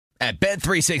At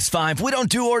Bet365, we don't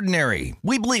do ordinary.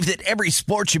 We believe that every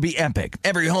sport should be epic.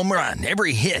 Every home run,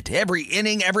 every hit, every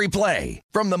inning, every play.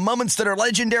 From the moments that are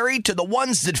legendary to the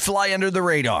ones that fly under the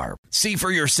radar. See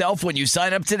for yourself when you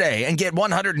sign up today and get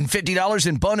 $150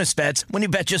 in bonus bets when you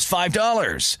bet just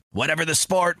 $5. Whatever the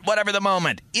sport, whatever the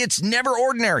moment, it's never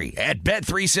ordinary at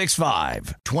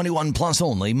Bet365. 21 plus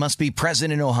only. Must be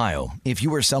present in Ohio. If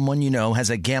you or someone you know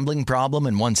has a gambling problem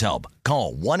and wants help,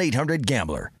 call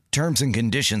 1-800-GAMBLER. Terms and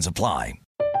conditions apply.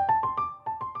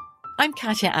 I'm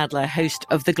Katya Adler, host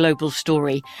of The Global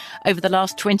Story. Over the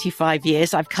last 25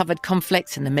 years, I've covered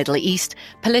conflicts in the Middle East,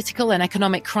 political and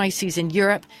economic crises in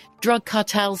Europe, drug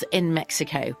cartels in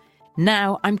Mexico.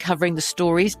 Now I'm covering the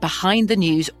stories behind the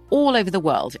news all over the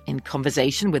world in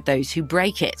conversation with those who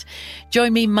break it.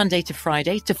 Join me Monday to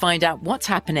Friday to find out what's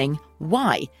happening,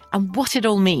 why, and what it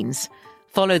all means.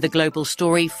 Follow The Global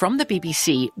Story from the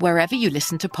BBC wherever you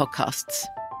listen to podcasts.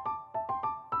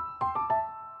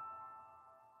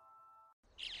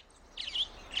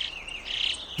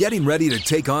 Getting ready to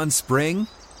take on spring?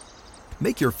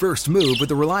 Make your first move with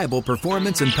the reliable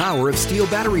performance and power of Steel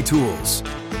battery tools.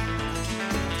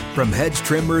 From hedge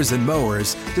trimmers and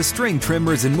mowers to string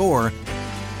trimmers and more,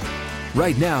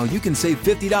 right now you can save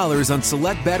 $50 on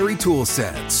select battery tool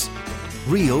sets.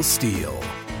 Real Steel.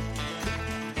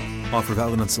 Offer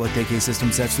valid on select AK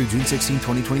system sets through June 16,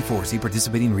 2024. See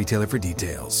participating retailer for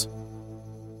details.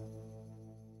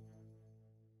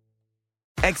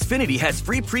 Xfinity has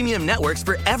free premium networks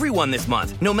for everyone this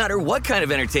month, no matter what kind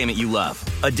of entertainment you love.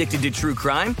 Addicted to true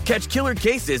crime? Catch killer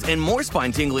cases and more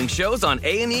spine-tingling shows on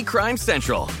A&E Crime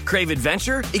Central. Crave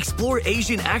adventure? Explore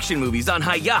Asian action movies on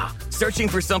Hi-YAH. Searching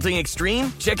for something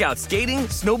extreme? Check out skating,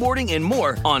 snowboarding, and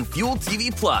more on Fuel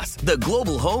TV Plus, the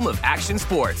global home of action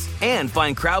sports. And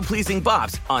find crowd-pleasing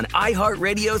bops on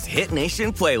iHeartRadio's Hit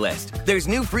Nation playlist. There's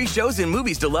new free shows and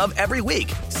movies to love every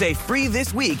week. Say free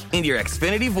this week in your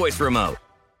Xfinity voice remote.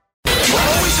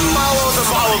 Always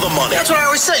follow the money. That's what I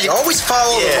always say. You always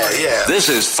follow the money. Yeah. This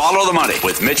is Follow the Money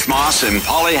with Mitch Moss and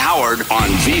Paulie Howard on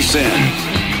VSiN.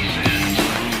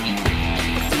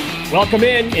 Welcome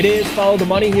in. It is Follow the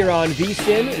Money here on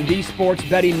VSiN, the Sports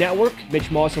Betting Network.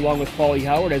 Mitch Moss along with Paulie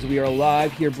Howard as we are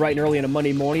live here bright and early on a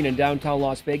Monday morning in downtown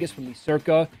Las Vegas from the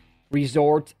Circa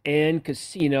Resort and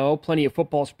Casino. Plenty of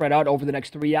football spread out over the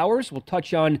next 3 hours. We'll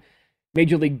touch on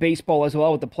Major League Baseball as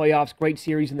well with the playoffs. Great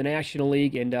series in the National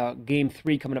League and Game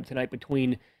 3 coming up tonight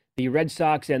between the Red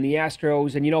Sox and the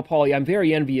Astros. And, you know, Paulie, I'm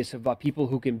very envious of people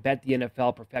who can bet the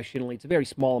NFL professionally. It's a very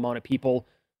small amount of people,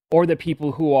 or the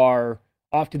people who are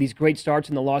off to these great starts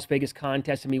in the Las Vegas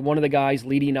contest. I mean, one of the guys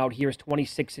leading out here is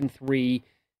 26-3.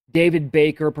 David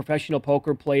Baker, professional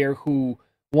poker player who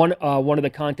won one of the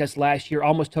contests last year,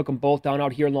 almost took them both down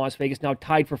out here in Las Vegas, now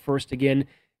tied for first again.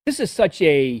 This is such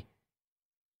a...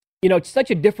 You know, it's such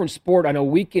a different sport on a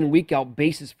week-in, week-out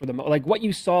basis for them. Like, what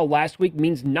you saw last week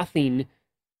means nothing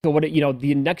to what,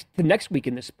 the next week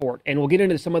in this sport. And we'll get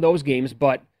into some of those games,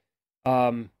 but,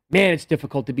 man, it's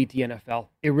difficult to beat the NFL.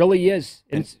 It really is.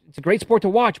 It's a great sport to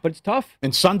watch, but it's tough.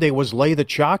 And Sunday was lay the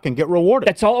chalk and get rewarded.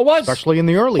 That's all it was. Especially in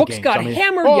the early Hooks games. got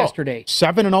hammered yesterday.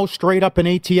 7-0 straight up in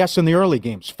ATS in the early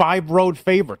games. 5 road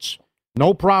favorites.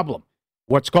 No problem.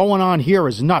 What's going on here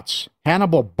is nuts.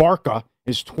 Hannibal Barca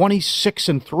is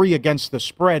 26-3 against the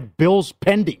spread. Bills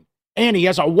pending. And he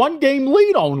has a 1-game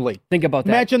lead only. Think about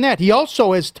that. Imagine that. He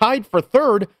also is tied for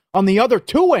third on the other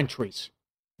 2 entries.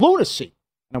 Lunacy.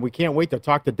 Now, we can't wait to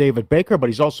talk to David Baker, but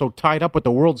he's also tied up with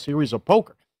the World Series of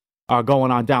Poker going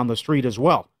on down the street as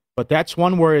well. But that's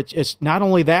one where it's not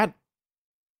only that,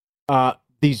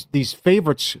 these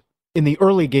favorites in the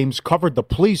early games covered the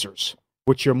pleasers,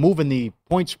 which you're moving the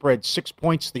point spread 6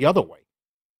 points the other way.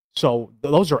 So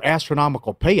those are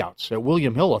astronomical payouts. At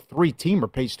William Hill, a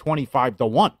 3-teamer pays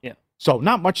 25-1. Yeah. So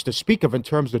not much to speak of in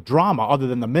terms of drama other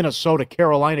than the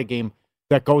Minnesota-Carolina game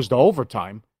that goes to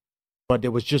overtime. But it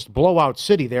was just blowout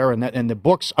city there and the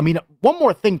books. I mean, one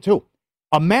more thing, too.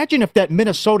 Imagine if that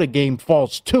Minnesota game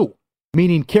falls 2,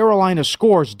 meaning Carolina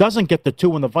scores, doesn't get the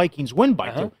 2, and the Vikings win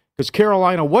by 2. Because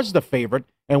Carolina was the favorite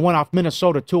and went off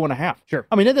Minnesota 2.5. Sure.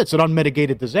 I mean, that's an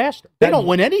unmitigated disaster. They don't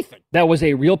win anything. That was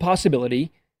a real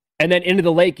possibility. And then into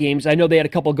the late games, I know they had a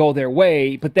couple go their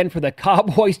way, but then for the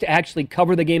Cowboys to actually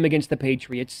cover the game against the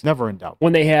Patriots. Never in doubt.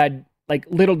 When they had like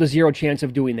little to zero chance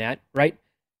of doing that, right?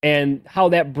 And how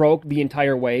that broke the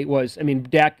entire way was, I mean,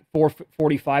 Dak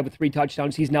 445 with 3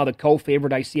 touchdowns. He's now the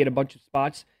co-favorite I see at a bunch of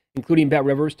spots, including Bet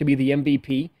Rivers, to be the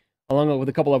MVP, along with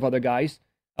a couple of other guys.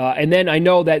 And then I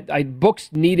know that books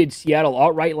needed Seattle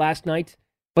outright last night,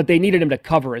 but they needed him to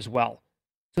cover as well.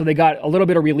 So they got a little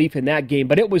bit of relief in that game,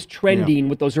 but it was trending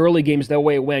with those early games the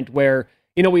way it went, where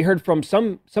We heard from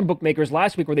some bookmakers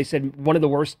last week where they said one of the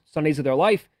worst Sundays of their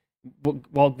life.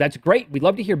 Well, that's great. We'd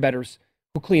love to hear bettors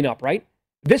who clean up, right?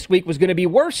 This week was going to be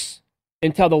worse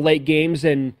until the late games,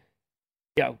 and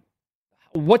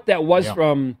what that was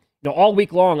from all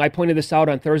week long. I pointed this out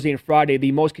on Thursday and Friday.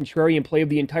 The most contrarian play of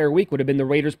the entire week would have been the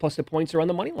Raiders plus the points or on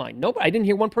the money line. Nope, I didn't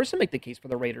hear one person make the case for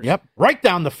the Raiders. Yep, right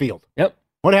down the field. Yep.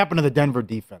 What happened to the Denver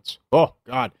defense? Oh,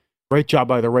 God. Great job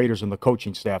by the Raiders and the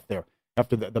coaching staff there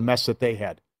after the mess that they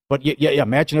had. But,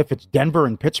 imagine if it's Denver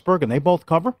and Pittsburgh and they both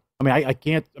cover. I mean, I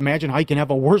can't imagine how you can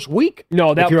have a worse week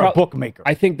if you're a bookmaker.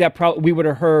 I think that we would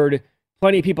have heard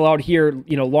plenty of people out here,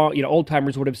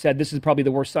 old-timers would have said this is probably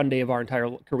the worst Sunday of our entire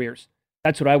careers.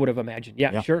 That's what I would have imagined.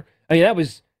 Yeah, sure. I mean, that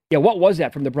was, what was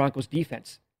that from the Broncos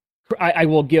defense? I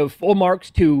will give full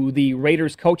marks to the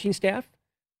Raiders coaching staff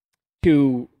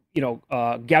to,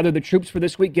 gather the troops for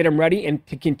this week, get them ready, and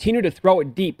to continue to throw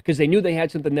it deep because they knew they had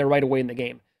something there right away in the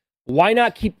game. Why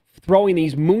not keep throwing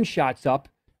these moonshots up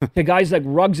to guys like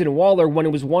Ruggs and Waller when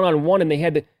it was one-on-one and they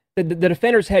had the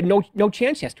defenders had no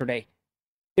chance yesterday?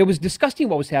 It was disgusting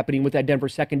what was happening with that Denver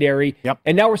secondary. Yep.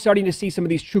 And now we're starting to see some of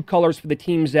these true colors for the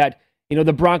teams that,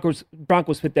 the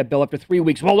Broncos fit that bill after 3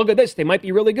 weeks. Well, look at this. They might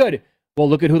be really good. Well,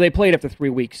 look at who they played after 3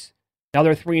 weeks. Now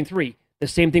they're 3-3. The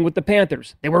same thing with the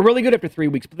Panthers. They were really good after 3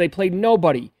 weeks, but they played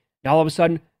nobody. Now all of a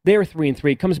sudden, they're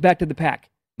 3-3. It comes back to the pack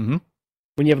when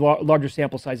you have a larger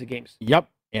sample size of games. Yep,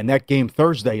 and that game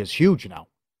Thursday is huge now.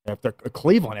 After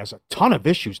Cleveland has a ton of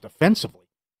issues defensively,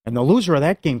 and the loser of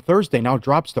that game Thursday now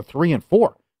drops to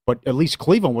 3-4. But at least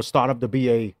Cleveland was thought of to be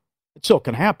it still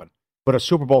can happen, but a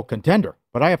Super Bowl contender.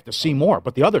 But I have to see more.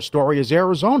 But the other story is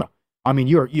Arizona. I mean,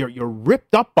 you're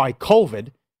ripped up by COVID.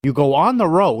 You go on the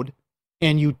road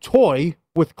and you toy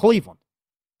with Cleveland.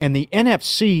 And the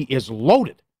NFC is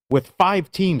loaded with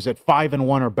 5 teams at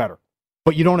 5-1 or better.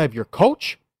 But you don't have your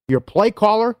coach, your play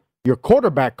caller, your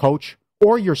quarterback coach,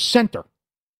 or your center.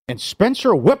 And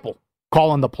Spencer Whipple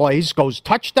calling the plays goes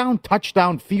touchdown,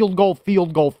 touchdown, field goal,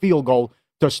 field goal, field goal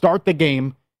to start the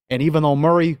game. And even though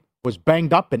Murray was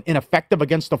banged up and ineffective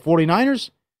against the 49ers,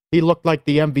 he looked like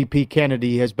the MVP candidate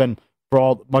he has been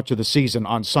for much of the season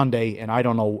on Sunday. And I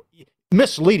don't know,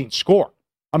 misleading score.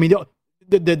 I mean,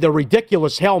 the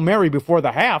ridiculous Hail Mary before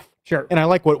the half. Sure. And I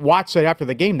like what Watt said after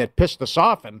the game that pissed us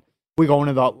off. And we go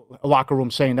into the locker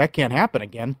room saying that can't happen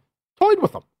again. Toyed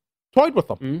with them.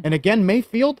 Mm-hmm. And again,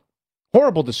 Mayfield,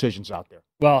 horrible decisions out there.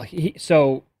 Well,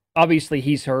 so obviously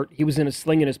he's hurt. He was in a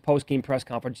sling in his post-game press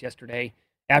conference yesterday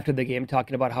after the game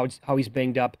talking about how he's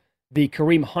banged up. The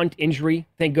Kareem Hunt injury,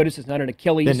 thank goodness it's not an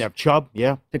Achilles. Didn't have Chubb,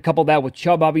 yeah. To couple that with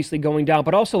Chubb obviously going down,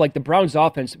 but also like the Browns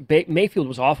offense, Mayfield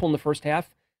was awful in the first half.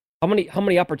 How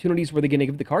many opportunities were they going to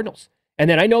give the Cardinals? And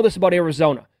then I know this about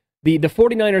Arizona. The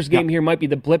 49ers game here might be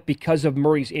the blip because of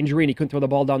Murray's injury and he couldn't throw the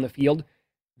ball down the field.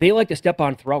 They like to step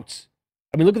on throats.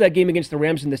 I mean, look at that game against the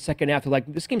Rams in the second half. They're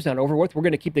like, this game's not over with. We're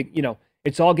going to keep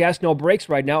it's all gas, no brakes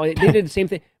right now. They did the same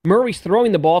thing. Murray's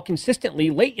throwing the ball consistently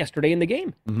late yesterday in the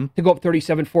game to go up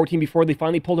 37-14 before they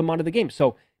finally pulled him out of the game.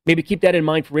 So maybe keep that in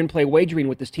mind for in-play wagering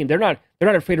with this team. They're not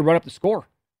afraid to run up the score,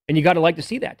 and you got to like to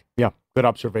see that. Yeah, good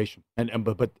observation.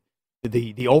 But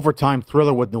the overtime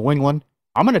thriller with New England,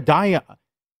 I'm going to die.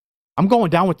 I'm going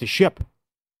down with the ship.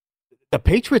 The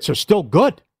Patriots are still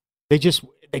good.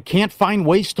 They can't find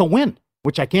ways to win,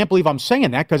 which I can't believe I'm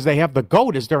saying that because they have the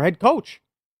GOAT as their head coach.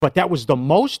 But that was the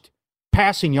most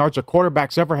passing yards a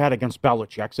quarterback's ever had against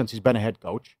Belichick since he's been a head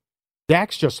coach.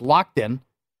 Dak's just locked in.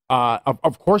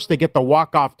 Of course, they get the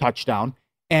walk-off touchdown.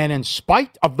 And in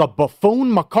spite of the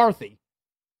buffoon McCarthy,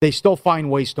 they still find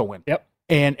ways to win. Yep.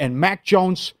 And Mac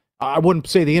Jones, I wouldn't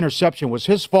say the interception was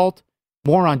his fault.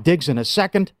 More on Diggs in a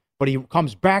second. But he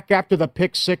comes back after the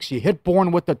pick six. You hit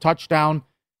Bourne with the touchdown.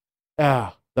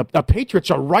 The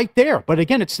Patriots are right there. But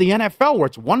again, it's the NFL where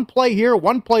it's one play here,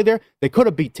 one play there. They could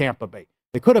have beat Tampa Bay.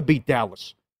 They could have beat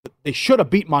Dallas. They should have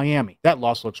beat Miami. That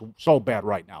loss looks so bad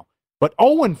right now. But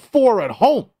 0-4 at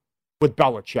home with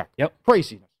Belichick. Yep.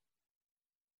 Craziness.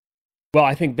 Well,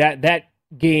 I think that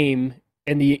game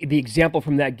and the example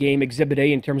from that game, Exhibit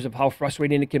A, in terms of how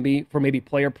frustrating it can be for maybe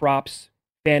player props,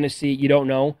 fantasy, you don't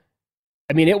know.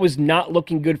 I mean, it was not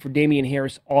looking good for Damian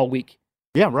Harris all week.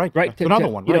 Yeah, right. Right. Another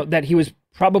one, right? That he was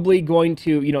probably going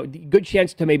to, good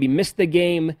chance to maybe miss the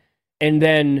game. And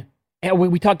then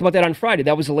we talked about that on Friday.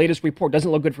 That was the latest report.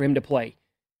 Doesn't look good for him to play.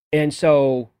 And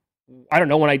so, I don't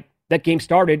know, when that game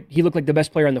started, he looked like the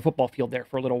best player on the football field there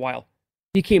for a little while.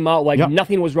 He came out like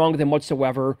nothing was wrong with him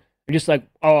whatsoever. And just like,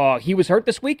 oh, he was hurt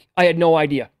this week? I had no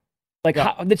idea.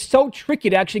 It's so tricky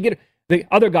to actually get the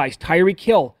other guys. Tyreek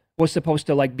Hill was supposed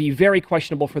to be very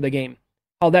questionable for the game.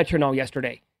 How that turned out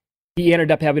yesterday. he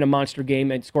ended up having a monster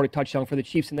game and scored a touchdown for the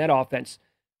Chiefs in that offense.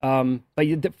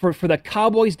 But for the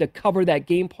Cowboys to cover that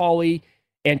game, Paulie,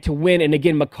 and to win, and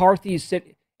again, McCarthy's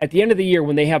at the end of the year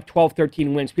when they have 12,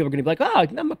 13 wins, people are going to be like, oh,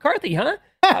 not McCarthy, huh?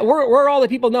 We're all the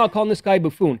people now calling this guy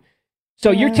buffoon.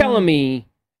 So you're telling me,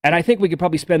 and I think we could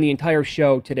probably spend the entire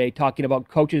show today talking about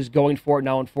coaches going for it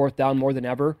now on fourth down more than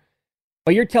ever.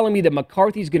 But you're telling me that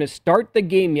McCarthy's going to start the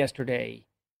game yesterday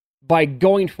by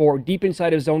going for it deep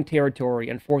inside his own territory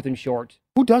and fourth and short.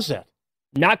 Who does that?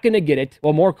 Not going to get it.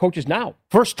 Well, more coaches now.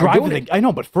 First drive of I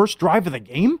know, but first drive of the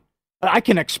game? I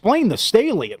can explain the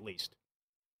Staley at least.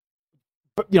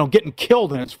 But, getting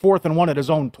killed and it's 4th and 1 at his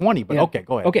own 20. But okay,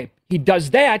 go ahead. Okay, he does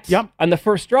that on the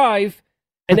first drive,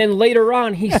 and then later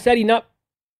on he's setting up,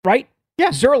 right? Yeah.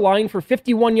 Zerline for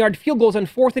 51-yard field goals on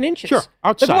 4th and inches. Sure,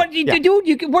 outside.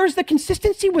 Dude, where's the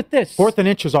consistency with this? 4th and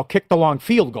inches, I'll kick the long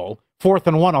field goal. 4th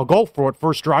and 1, I'll go for it.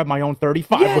 First drive, my own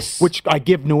 35, which I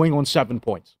give New England 7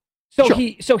 points.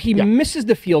 So he misses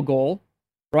the field goal,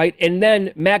 right? And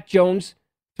then Mac Jones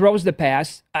throws the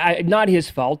pass. Not his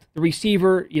fault. The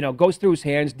receiver, goes through his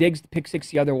hands, digs the pick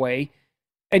six the other way,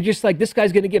 and just like this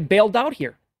guy's going to get bailed out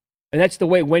here. And that's the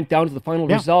way it went down to the final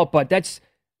result. But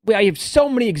I have so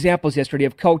many examples yesterday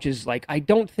of coaches like I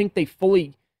don't think they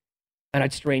fully, and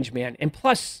it's strange, man. And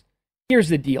plus, here's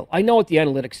the deal. I know what the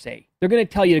analytics say. They're going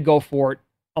to tell you to go for it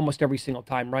almost every single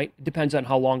time, right? It depends on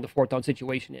how long the fourth down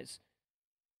situation is.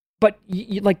 But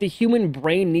like the human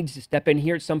brain needs to step in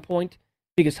here at some point,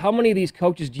 because how many of these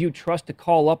coaches do you trust to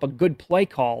call up a good play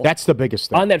call? That's the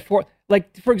biggest thing. On that fourth,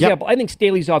 like for example, I think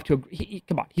Staley's off to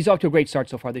he's off to a great start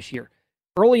so far this year.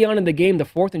 Early on in the game, the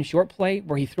 4th and short play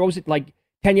where he throws it like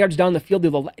 10 yards down the field to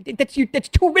the left, that's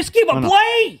too risky of a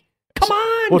play. Come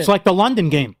on. Well, it's like the London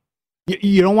game.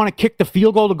 You don't want to kick the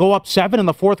field goal to go up 7 in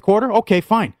the fourth quarter? Okay,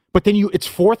 fine. But then it's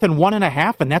 4th and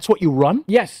 1.5, and that's what you run?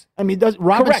 Yes. I mean,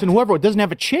 Robinson, whoever, doesn't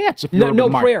have a chance. If you're no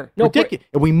prayer. No ridiculous.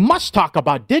 And we must talk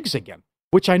about Diggs again,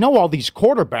 which I know all these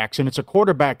quarterbacks, and it's a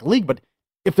quarterback league, but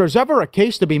if there's ever a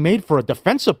case to be made for a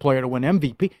defensive player to win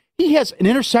MVP, he has an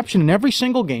interception in every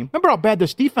single game. Remember how bad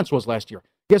this defense was last year?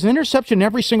 He has an interception in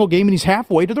every single game, and he's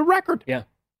halfway to the record. Yeah.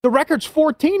 The record's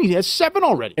 14. He has 7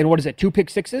 already. And what is it, 2 pick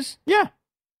sixes? Yeah.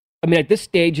 I mean, at this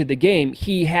stage of the game,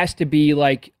 he has to be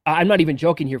like, I'm not even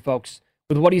joking here, folks.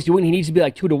 With what he's doing, he needs to be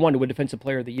like 2-1 to a defensive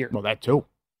player of the year. Well, that too.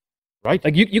 Right?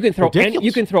 Like you can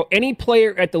throw any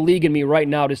player at the league in me right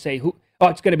now to say,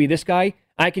 it's going to be this guy.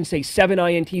 I can say 7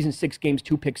 INTs in 6 games,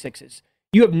 2 pick sixes.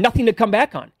 You have nothing to come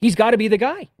back on. He's got to be the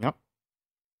guy. Yep.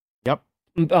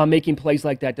 Making plays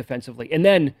like that defensively. And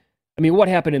then, I mean, what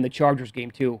happened in the Chargers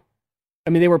game too? I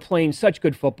mean, they were playing such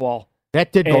good football.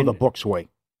 That did go the Bucs' way.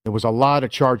 There was a lot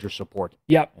of Charger support.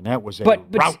 Yep. And that was a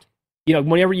rout.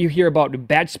 Whenever you hear about a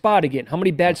bad spot again, how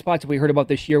many bad spots have we heard about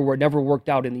this year where it never worked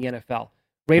out in the NFL?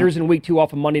 Raiders in week 2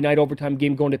 off a Monday night overtime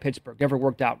game going to Pittsburgh. Never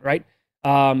worked out, right?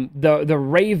 The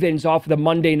Ravens off the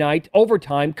Monday night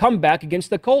overtime comeback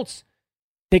against the Colts,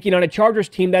 taking on a Chargers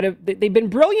team that they've been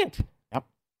brilliant. Yep.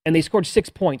 And they scored 6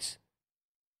 points.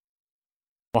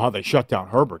 Well, how they shut down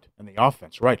Herbert and the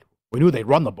offense, right? We knew they'd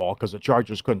run the ball because the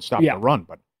Chargers couldn't stop the run,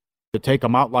 but to take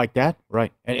them out like that,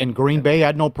 right? And Green Bay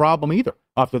had no problem either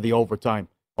after the overtime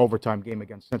game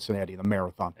against Cincinnati, the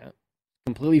marathon. Yeah.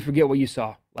 Completely forget what you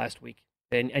saw last week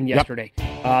and yesterday.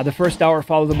 Yep. The first hour,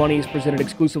 Follow the Money, is presented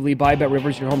exclusively by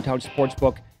BetRivers, your hometown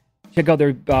sportsbook. Check out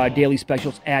their daily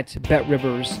specials at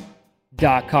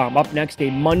BetRivers.com. Up next, a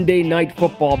Monday Night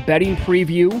Football betting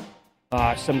preview.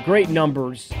 Some great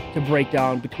numbers to break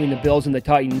down between the Bills and the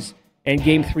Titans. And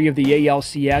Game 3 of the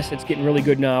ALCS, it's getting really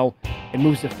good now. It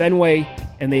moves to Fenway,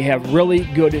 and they have really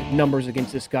good numbers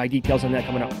against this guy. Details on that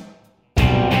coming up.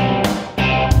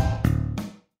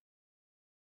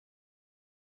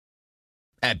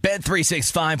 At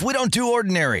Bet365, we don't do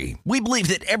ordinary. We believe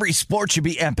that every sport should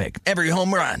be epic. Every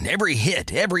home run, every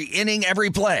hit, every inning, every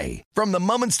play. From the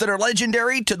moments that are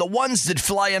legendary to the ones that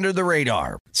fly under the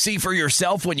radar. See for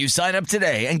yourself when you sign up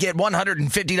today and get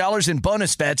 $150 in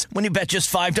bonus bets when you bet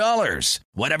just $5.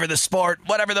 Whatever the sport,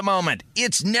 whatever the moment,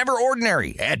 it's never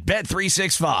ordinary at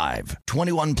Bet365.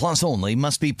 21 plus only.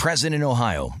 Must be present in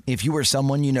Ohio. If you or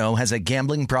someone you know has a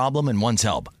gambling problem and wants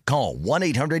help, call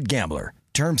 1-800-GAMBLER.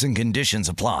 Terms and conditions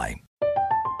apply.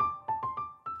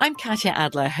 I'm Katya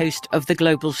Adler, host of The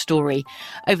Global Story.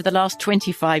 Over the last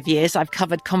 25 years, I've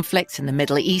covered conflicts in the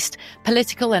Middle East,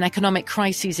 political and economic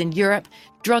crises in Europe,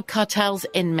 drug cartels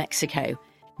in Mexico.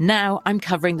 Now I'm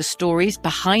covering the stories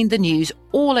behind the news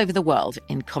all over the world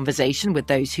in conversation with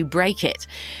those who break it.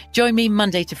 Join me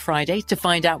Monday to Friday to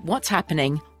find out what's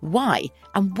happening, why,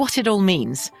 and what it all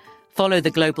means. Follow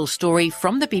The Global Story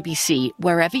from the BBC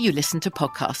wherever you listen to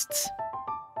podcasts.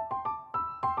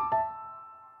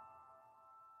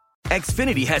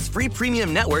 Xfinity has free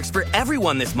premium networks for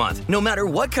everyone this month, no matter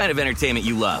what kind of entertainment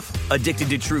you love. Addicted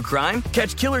to true crime?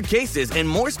 Catch killer cases and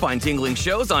more spine-tingling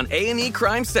shows on A&E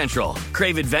Crime Central.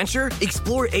 Crave adventure?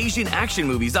 Explore Asian action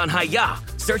movies on Hi-YAH.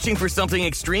 Searching for something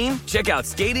extreme? Check out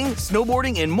skating,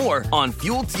 snowboarding, and more on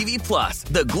Fuel TV Plus,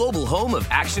 the global home of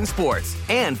action sports.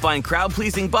 And find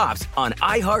crowd-pleasing bops on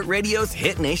iHeartRadio's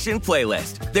Hit Nation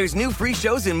playlist. There's new free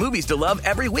shows and movies to love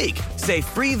every week. Say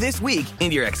free this week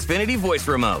in your Xfinity voice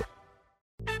remote.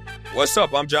 What's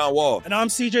up? I'm John Wall. And I'm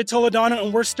CJ Toledano,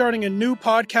 and we're starting a new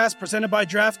podcast presented by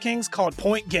DraftKings called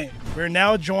Point Game. We're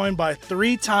now joined by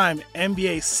three-time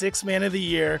NBA Sixth Man of the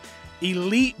Year,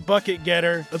 elite bucket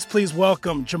getter. Let's please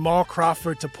welcome Jamal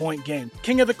Crawford to Point Game.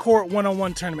 King of the Court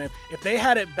one-on-one tournament. If they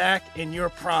had it back in your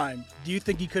prime, do you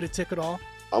think you could have took it all?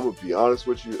 I'm going to be honest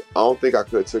with you. I don't think I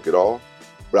could have took it all,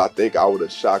 but I think I would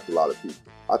have shocked a lot of people.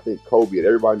 I think Kobe and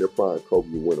everybody in their prime, Kobe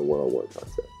would win a one-on-one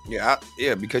contest.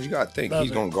 Yeah, because you got to think.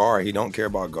 He's going to guard. He don't care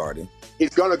about guarding. He's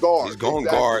going to guard. He's going to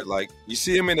guard. Like, you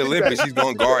see him in the Olympics, he's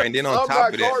going to guard. And then on top of that.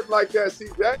 I'm not guarding like that,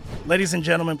 CJ. Ladies and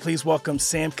gentlemen, please welcome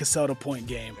Sam Cassell to Point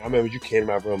Game. I remember you came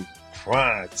out from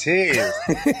prime 10.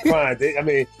 I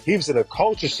mean, he was in a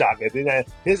culture shock. And then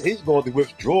he's going through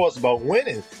withdrawals about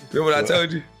winning. Remember what I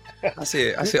told you? I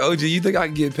said, OG, you think I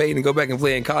can get paid and go back and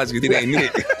play in college because it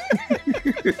ain't it?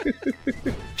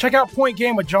 Check out Point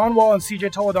Game with John Wall and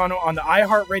CJ Toledano on the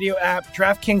iHeartRadio app,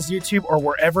 DraftKings YouTube, or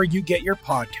wherever you get your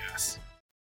podcasts.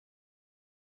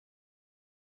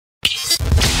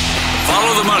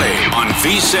 Follow the money on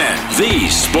VSiN, the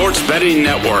Sports Betting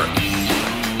Network.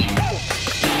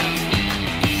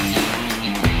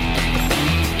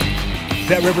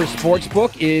 BetRivers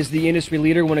Sportsbook is the industry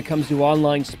leader when it comes to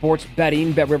online sports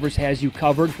betting. BetRivers has you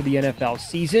covered for the NFL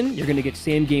season. You're going to get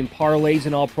same-game parlays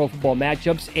in all pro football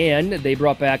matchups, and they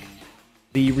brought back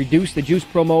the Reduce the Juice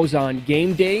promos on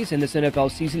game days. In this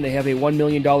NFL season, they have a $1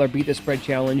 million Beat the Spread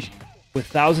challenge with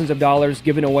thousands of dollars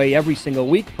given away every single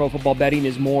week. Pro football betting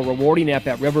is more rewarding at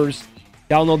BetRivers.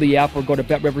 Download the app or go to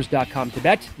BetRivers.com to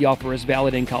bet. The offer is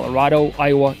valid in Colorado,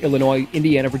 Iowa, Illinois,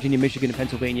 Indiana, Virginia, Michigan, and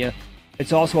Pennsylvania.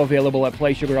 It's also available at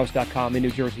PlaySugarHouse.com in New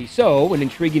Jersey. So, an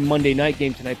intriguing Monday night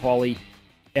game tonight, Paulie,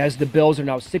 as the Bills are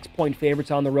now 6-point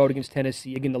favorites on the road against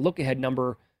Tennessee. Again, the look-ahead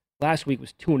number last week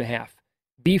was 2.5.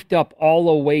 Beefed up all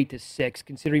the way to 6,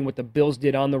 considering what the Bills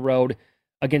did on the road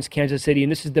against Kansas City.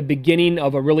 And this is the beginning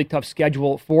of a really tough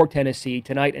schedule for Tennessee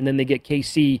tonight, and then they get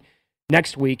KC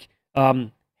next week.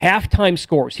 Halftime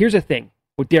scores. Here's the thing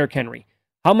with Derrick Henry.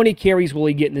 How many carries will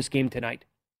he get in this game tonight?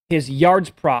 His yards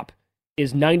prop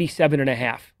is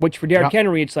 97.5, which for Derrick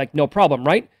Henry, it's like no problem,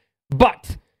 right?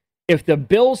 But if the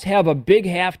Bills have a big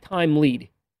halftime lead,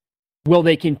 will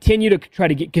they continue to try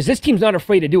to get, because this team's not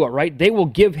afraid to do it, right? They will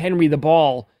give Henry the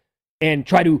ball and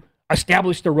try to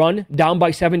establish the run down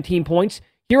by 17 points.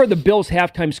 Here are the Bills'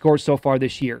 halftime scores so far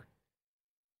this year.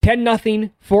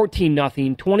 10-0,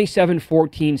 14-0,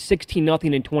 27-14,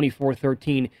 16-0, and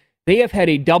 24-13. They have had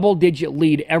a double-digit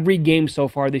lead every game so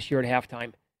far this year at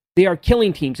halftime. They are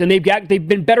killing teams, and they've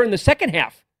been better in the second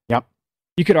half. Yep.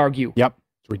 You could argue. Yep.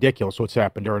 It's ridiculous what's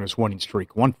happened during this winning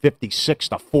streak.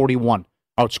 156-41,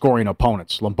 outscoring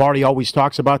opponents. Lombardi always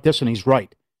talks about this, and he's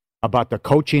right, about the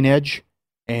coaching edge.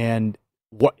 And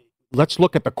what. Let's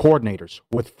look at the coordinators.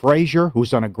 With Frazier, who's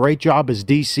done a great job as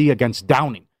DC against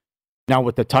Downing. Now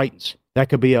with the Titans. That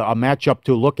could be a matchup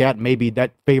to look at. Maybe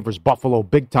that favors Buffalo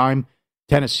big time.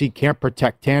 Tennessee can't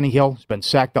protect Tannehill. He's been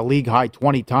sacked a league-high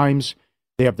 20 times.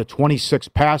 They have the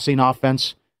 26th passing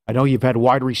offense. I know you've had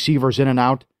wide receivers in and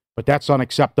out, but that's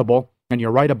unacceptable. And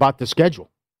you're right about the schedule.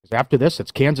 Because after this,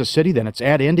 it's Kansas City, then it's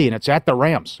at Indy, and it's at the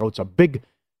Rams. So it's a big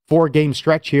 4-game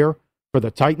stretch here for the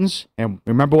Titans. And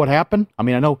remember what happened? I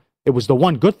mean, I know it was the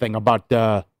one good thing about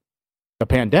the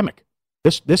pandemic.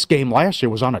 This game last year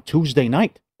was on a Tuesday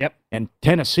night. Yep. And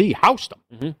Tennessee housed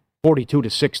them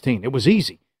 42-16. It was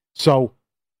easy. So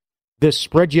this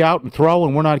spread you out and throw,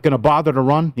 and we're not going to bother to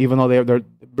run, even though they're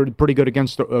pretty good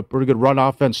against a pretty good run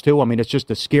offense too. I mean, it's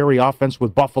just a scary offense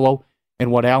with Buffalo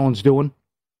and what Allen's doing.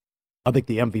 I think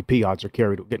the MVP odds are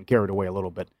getting carried away a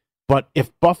little bit. But if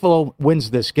Buffalo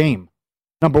wins this game,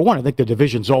 number one, I think the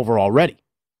division's over already.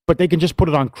 But they can just put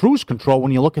it on cruise control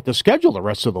when you look at the schedule the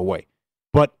rest of the way.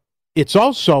 But it's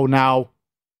also now,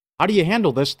 how do you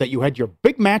handle this, that you had your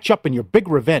big matchup and your big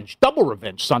revenge, double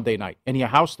revenge Sunday night, and you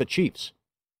housed the Chiefs.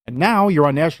 And now you're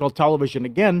on national television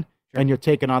again, and you're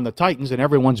taking on the Titans, and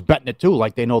everyone's betting it too,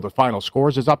 like they know the final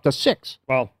scores is up to 6.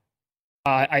 Well,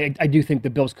 I do think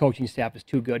the Bills coaching staff is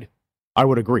too good. I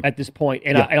would agree. At this point.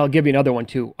 And I'll give you another one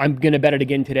too. I'm going to bet it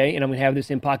again today, and I'm going to have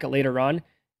this in pocket later on.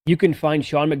 You can find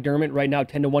Sean McDermott right now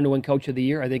 10-1 to win Coach of the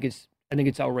Year. I think it's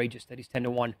outrageous that he's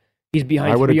 10-1. He's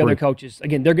behind three other coaches.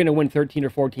 Again, they're going to win 13 or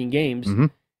 14 games. Mm-hmm.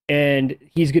 And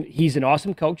he's an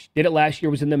awesome coach. Did it last year,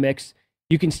 was in the mix.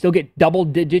 You can still get double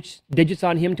digits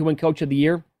on him to win Coach of the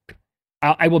Year.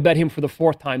 I will bet him for the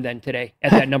fourth time then today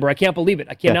at that number. I can't believe it.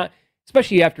 I cannot,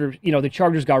 especially after, the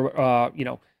Chargers got,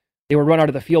 they were run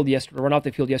off the field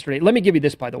yesterday. Let me give you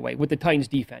this, by the way, with the Titans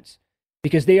defense,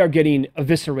 because they are getting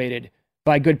eviscerated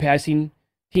by good passing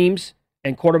teams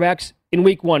and quarterbacks. In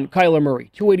week 1, Kyler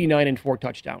Murray, 289 and 4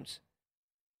 touchdowns.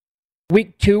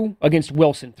 Week 2 against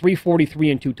Wilson,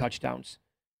 343 and 2 touchdowns.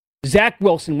 Zach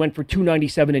Wilson went for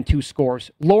 297 and 2 scores.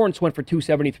 Lawrence went for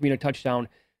 273 and a touchdown.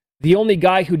 The only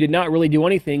guy who did not really do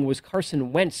anything was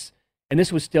Carson Wentz. And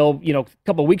this was still, a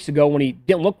couple of weeks ago when he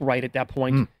didn't look right at that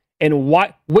point. And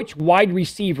which wide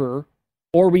receiver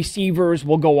or receivers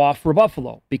will go off for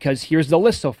Buffalo? Because here's the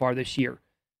list so far this year.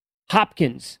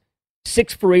 Hopkins,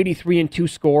 6 for 83 and 2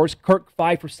 scores. Kirk,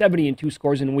 5 for 70 and 2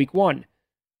 scores in week 1.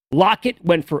 Lockett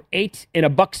went for 8 and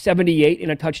 $178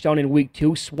 and a touchdown in week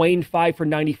 2. Swain, 5 for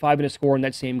 95 and a score in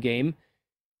that same game.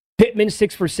 Pittman,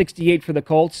 6 for 68 for the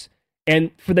Colts.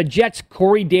 And for the Jets,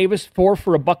 Corey Davis, 4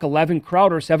 for $111.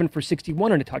 Crowder, 7 for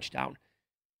 61 and a touchdown.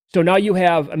 So now you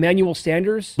have Emmanuel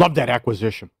Sanders. Love that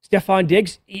acquisition. Stephon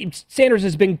Diggs. Sanders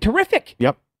has been terrific.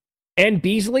 Yep. And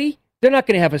Beasley. They're not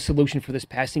going to have a solution for this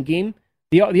passing game.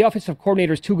 The offensive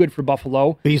coordinator is too good for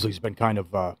Buffalo. Beasley's been kind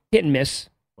of hit and miss.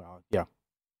 Well, yeah.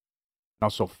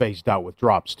 Also phased out with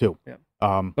drops too. Yeah.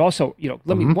 But also,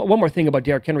 let me one more thing about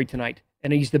Derrick Henry tonight,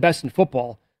 and he's the best in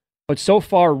football. But so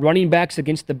far, running backs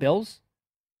against the Bills,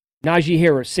 Najee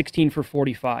Harris, 16 for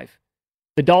 45.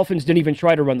 The Dolphins didn't even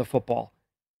try to run the football.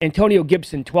 Antonio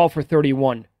Gibson, 12 for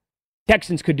 31.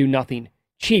 Texans could do nothing.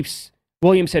 Chiefs,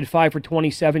 Williams had 5 for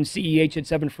 27. CEH had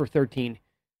 7 for 13.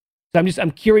 So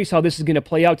I'm curious how this is going to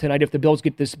play out tonight. If the Bills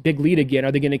get this big lead again,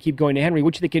 are they going to keep going to Henry,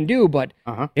 which they can do, but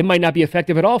it might not be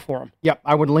effective at all for them. Yeah,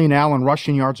 I would lean Allen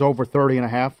rushing yards over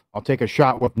 30.5. I'll take a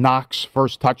shot with Knox,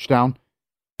 first touchdown,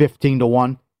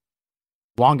 15-1.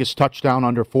 Longest touchdown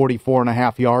under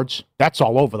 44.5 yards. That's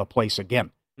all over the place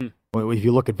again. If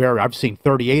you look at I've seen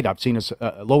 38. I've seen as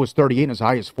low as 38 and as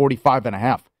high as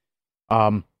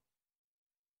 45.5.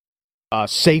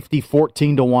 Safety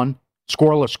 14-1.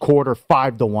 Scoreless quarter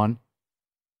 5-1.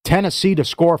 Tennessee to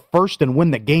score first and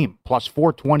win the game plus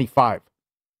 425.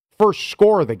 First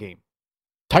score of the game.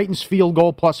 Titans field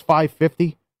goal plus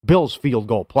 550. Bills field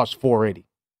goal plus 480.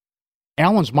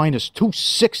 Allen's minus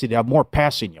 260 to have more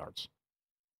passing yards.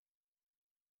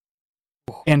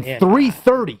 And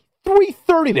 330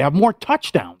 to have more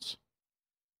touchdowns.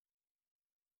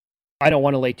 I don't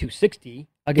want to lay 260.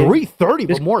 Again, 330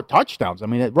 with more touchdowns. I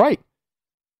mean, right.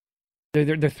 They're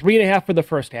 3.5 for the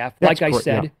first half. That's like I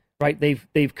said, right?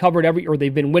 They've covered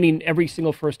they've been winning every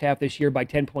single first half this year by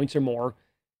 10 points or more.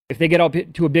 If they get up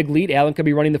to a big lead, Allen could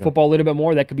be running the football a little bit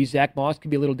more. That could be Zach Moss.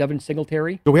 Could be a little Devin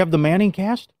Singletary. Do we have the Manning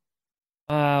cast?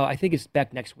 I think it's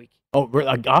back next week. Oh,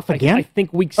 off again? I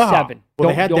think week 7. Well,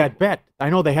 they had that bet. I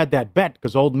know they had that bet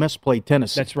because Ole Miss played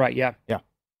Tennessee. That's right, yeah. Yeah.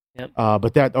 Yep.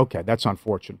 But that's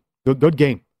unfortunate. Good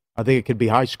game. I think it could be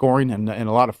high scoring and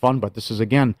a lot of fun, but this is,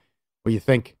 again, where you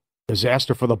think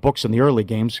disaster for the books in the early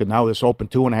games, and now this open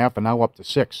 2.5 and now up to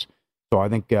 6. So I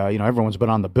think, everyone's been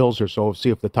on the Bills here, so we'll see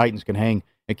if the Titans can hang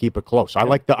and keep it close. I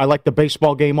like the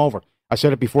baseball game over. I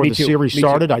said it before the series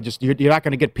started. You're not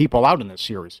going to get people out in this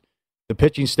series. The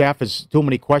pitching staff has too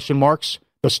many question marks.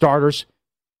 The starters,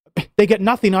 they get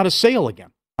nothing out of Sale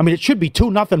again. I mean, it should be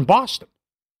 2-0 Boston.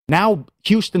 Now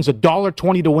Houston's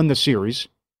 $1.20 to win the series.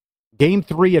 Game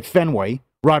 3 at Fenway.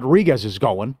 Rodriguez is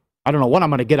going. I don't know what I'm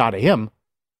going to get out of him,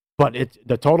 but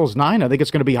the total's 9. I think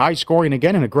it's going to be high scoring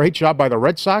again, and a great job by the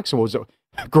Red Sox. It was a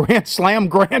grand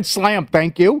slam,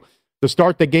 thank you, to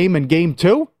start the game in Game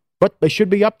 2, but they should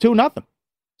be up 2-0.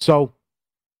 So,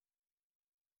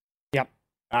 yep.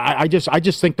 I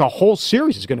just think the whole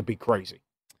series is going to be crazy.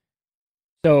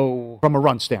 So, from a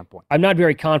run standpoint, I'm not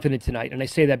very confident tonight, and I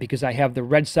say that because I have the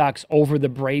Red Sox over the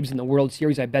Braves in the World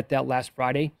Series. I bet that last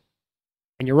Friday.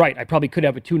 And you're right. I probably could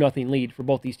have a 2-0 lead for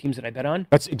both these teams that I bet on.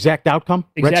 That's exact outcome?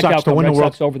 Exact Red Sox outcome. to win Red the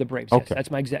World? Sox over the Braves. Okay. Yes,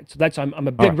 that's my exact. So I'm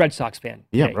a big Red Sox fan.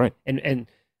 Yeah, right. And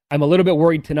I'm a little bit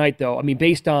worried tonight, though. I mean,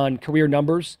 based on career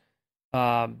numbers, the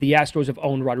Astros have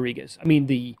owned Rodriguez. I mean,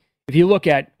 if you look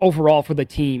at overall for the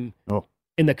team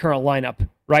in the current lineup,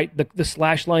 right? The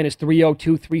slash line is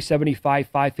 302, 375,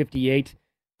 558.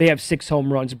 They have 6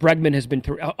 home runs. Bregman has been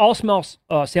all small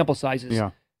sample sizes. Yeah.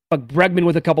 But Bregman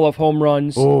with a couple of home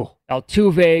runs. Oh.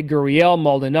 Altuve, Gurriel,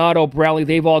 Maldonado, Bradley,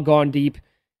 they've all gone deep.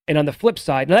 And on the flip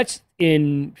side, now that's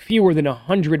in fewer than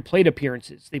 100 plate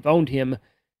appearances. They've owned him.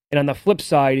 And on the flip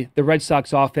side, the Red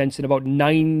Sox offense in about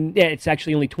 9, it's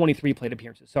actually only 23 plate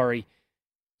appearances, sorry.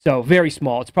 So very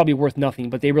small. It's probably worth nothing,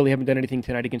 but they really haven't done anything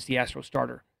tonight against the Astros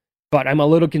starter. But I'm a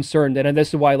little concerned, and this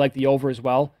is why I like the over as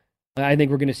well. I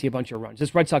think we're going to see a bunch of runs.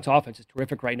 This Red Sox offense is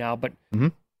terrific right now, but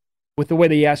with the way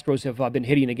the Astros have been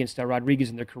hitting against Rodriguez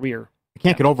in their career. I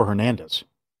can't get over Hernandez.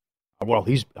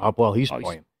 He's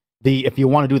playing. If you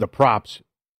want to do the props,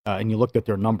 and you looked at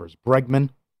their numbers, Bregman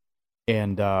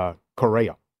and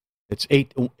Correa, it's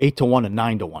 8-1 and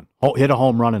 9-1. Hit a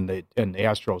home run and the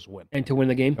Astros win. And to win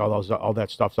the game? All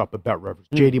that stuff's up at Bet Rivers.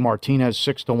 JD Martinez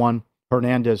 6-1,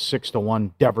 Hernandez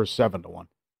 6-1, Devers 7-1.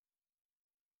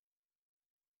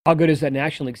 How good has that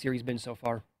National League series been so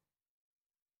far?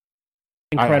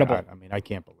 Incredible. I mean, I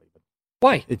can't believe it.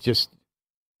 Why? It's just,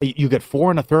 you get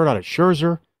 4 1/3 out of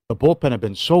Scherzer. The bullpen have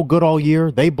been so good all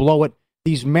year. They blow it.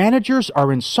 These managers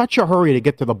are in such a hurry to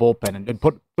get to the bullpen and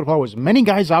put as many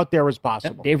guys out there as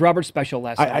possible. Dave Roberts special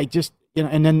last night. I just,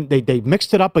 and then they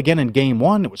mixed it up again in game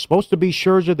 1. It was supposed to be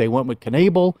Scherzer. They went with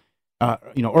Knebel.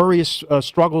 Urias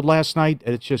struggled last night.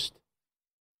 It's just,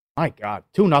 my God,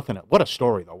 2-0. What a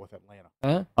story, though, with Atlanta.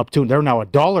 They're now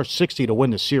 $1.60 to win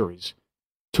the series.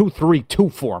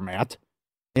 2-3-2 format.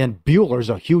 And Buehler's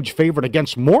a huge favorite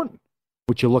against Morton,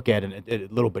 which you look at it a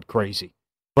little bit crazy.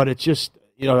 But it's just,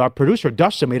 our producer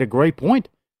Dustin made a great point.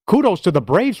 Kudos to the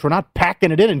Braves for not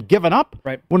packing it in and giving up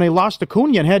when they lost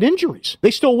Acuna and had injuries. They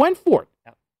still went for it.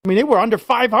 Yeah. I mean, they were under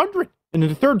 500 and in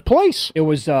the third place. It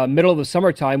was middle of the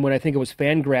summertime when I think it was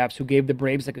Fangraphs who gave the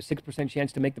Braves like a 6%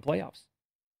 chance to make the playoffs.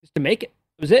 Just to make it.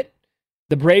 That was it.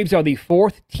 The Braves are the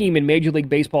 4th team in Major League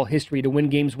Baseball history to win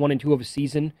games 1 and 2 of a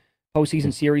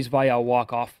postseason series via a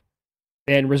walk-off.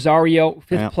 And Rosario,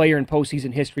 5th player in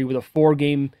postseason history with a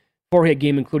 4-hit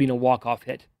game, including a walk-off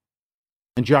hit.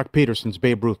 And Jock Peterson's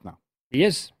Babe Ruth now. He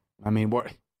is. I mean,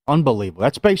 unbelievable.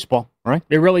 That's baseball, right?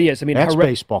 It really is. I mean, that's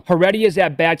baseball. Heredia's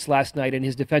at-bats last night and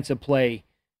his defensive play,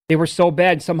 they were so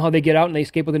bad, somehow they get out and they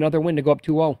escape with another win to go up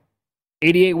 2-0.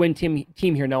 88-win team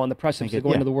here now on the precipice to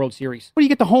go into the World Series. Well, you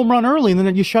get the home run early, and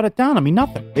then you shut it down. I mean,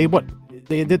 nothing. They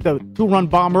did the 2-run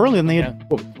bomb early, and they had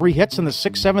 3 hits in the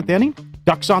 6th, 7th inning.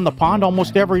 Ducks on the pond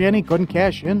almost every inning. Couldn't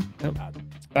cash in.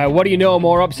 What do you know?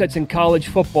 More upsets in college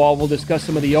football. We'll discuss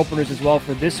some of the openers as well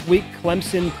for this week.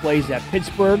 Clemson plays at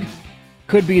Pittsburgh.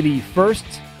 Could be the first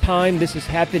time this has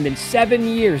happened in 7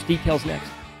 years. Details next.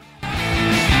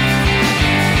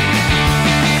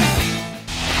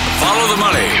 Follow the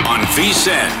money on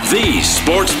VSiN, the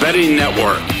Sports Betting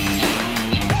Network.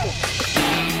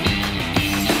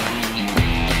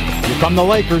 Here come the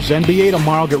Lakers. NBA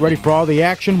tomorrow. Get ready for all the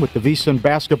action with the VSiN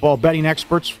basketball betting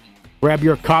experts. Grab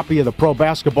your copy of the Pro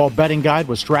Basketball Betting Guide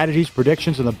with strategies,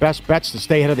 predictions, and the best bets to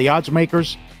stay ahead of the odds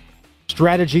makers.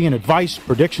 Strategy and advice,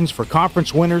 predictions for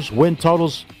conference winners, win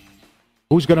totals,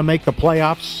 who's going to make the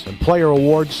playoffs, and player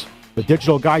awards. The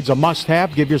digital guide's a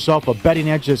must-have. Give yourself a betting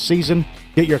edge this season.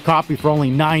 Get your copy for only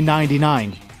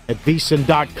 $9.99 at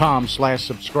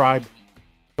vsin.com/subscribe.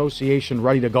 Association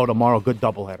ready to go tomorrow. Good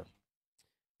doubleheader.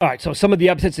 All right, so some of the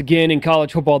upsets again in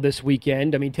college football this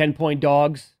weekend. I mean,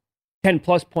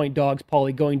 10-plus point dogs,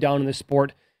 Paulie, going down in the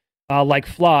sport like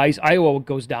flies. Iowa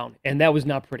goes down, and that was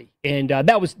not pretty. And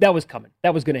that was coming.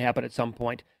 That was going to happen at some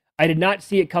point. I did not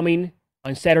see it coming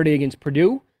on Saturday against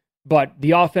Purdue. But the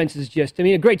offense is just,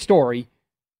 a great story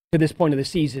to this point of the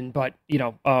season. But,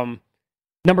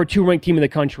 number 2 ranked team in the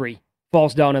country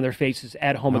falls down on their faces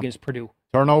at home against Purdue.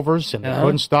 Turnovers, and they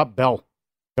couldn't stop Bell.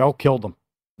 Bell killed them.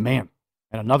 Man,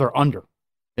 and another under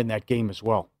in that game as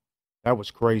well. That was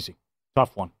crazy.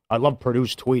 Tough one. I love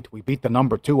Purdue's tweet. We beat the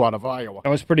number 2 out of Iowa. That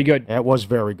was pretty good. That was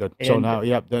very good. And so now,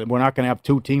 we're not going to have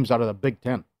 2 teams out of the Big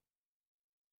Ten.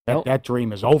 That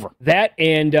dream is over. That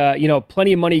and,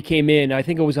 plenty of money came in. I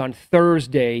think it was on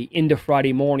Thursday into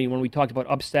Friday morning when we talked about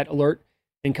upset alert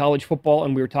in college football,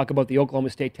 and we were talking about the Oklahoma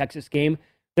State-Texas game.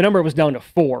 The number was down to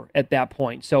 4 at that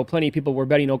point. So plenty of people were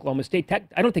betting Oklahoma State.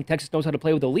 I don't think Texas knows how to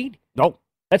play with a lead. Nope.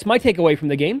 That's my takeaway from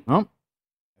the game. No.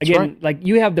 Again, like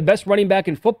you have the best running back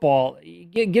in football.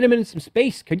 Get him in some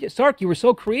space. Sark, you were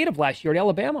so creative last year at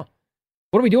Alabama.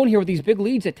 What are we doing here with these big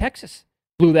leads at Texas?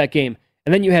 Blew that game.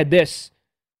 And then you had this.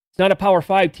 It's not a Power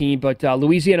 5 team, but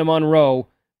Louisiana Monroe,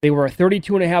 they were a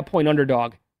 32.5-point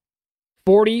underdog.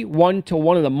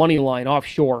 41-1 of the money line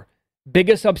offshore.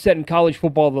 Biggest upset in college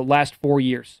football the last 4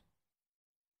 years.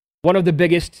 One of the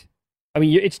biggest. I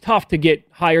mean, it's tough to get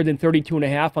higher than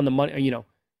 32.5 on the money,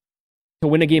 to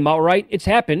win a game outright. It's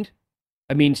happened.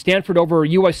 I mean, Stanford over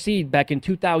USC back in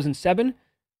 2007. I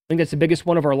think that's the biggest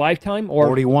one of our lifetime. Or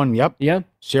 41, yep. Yeah.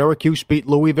 Syracuse beat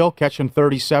Louisville, catching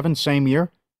 37, same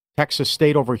year. Texas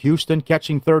State over Houston,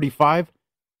 catching 35.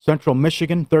 Central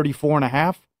Michigan,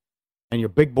 34.5. And your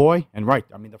big boy, and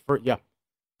the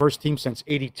First team since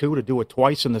 '82 to do it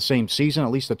twice in the same season,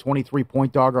 at least a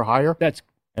 23-point dog or higher.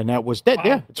 And that was dead. Wow.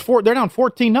 Yeah, they're down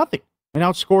 14-0. And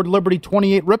outscored Liberty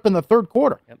 28-rip in the third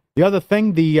quarter. Yep. The other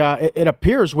thing, it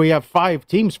appears we have 5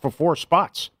 teams for 4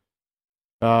 spots.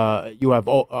 You have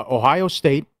Ohio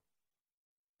State,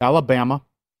 Alabama,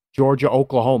 Georgia,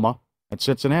 Oklahoma, and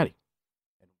Cincinnati.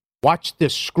 Watch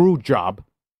this screw job.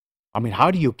 I mean,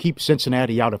 how do you keep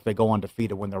Cincinnati out if they go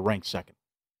undefeated when they're ranked second?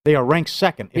 They are ranked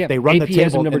second if they run the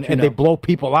table and they blow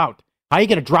people out. How are you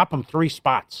going to drop them 3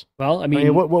 spots? Well, I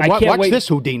mean, watch this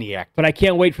Houdini act. But I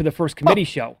can't wait for the first committee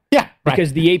show. Yeah,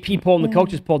 because the AP poll and the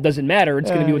coaches poll doesn't matter. It's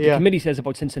going to be what the committee says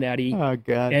about Cincinnati. Oh,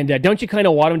 God. And don't you kind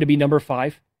of want them to be number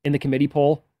 5 in the committee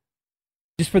poll?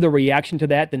 Just for the reaction to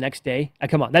that the next day?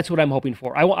 Come on, that's what I'm hoping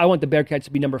for. I want the Bearcats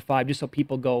to be number 5 just so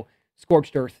people go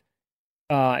scorched earth.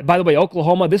 By the way,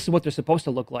 Oklahoma, this is what they're supposed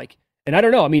to look like. And I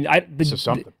don't know. I mean,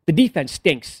 the defense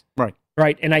stinks.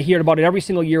 Right, and I hear about it every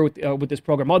single year with this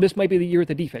program. Oh, this might be the year with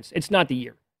the defense. It's not the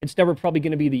year. It's never probably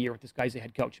going to be the year with this guy's the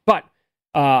head coach. But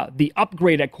the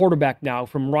upgrade at quarterback now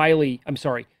from Rattler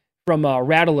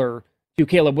to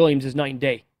Caleb Williams is night and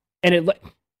day. And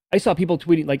I saw people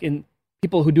tweeting,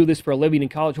 people who do this for a living in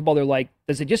college football, they're like,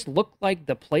 does it just look like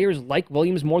the players like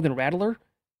Williams more than Rattler?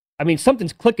 I mean,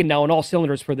 something's clicking now on all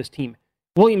cylinders for this team.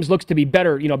 Williams looks to be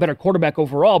better quarterback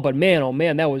overall, but man, oh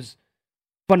man, that was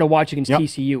fun to watch against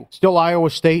TCU. Still Iowa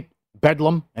State,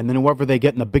 Bedlam, and then whoever they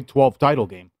get in the Big 12 title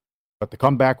game. But the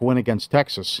comeback win against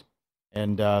Texas,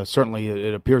 and certainly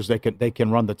it appears they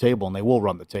can run the table, and they will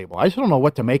run the table. I just don't know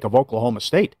what to make of Oklahoma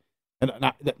State. And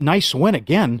nice win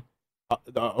again,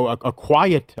 a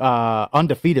quiet,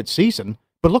 undefeated season.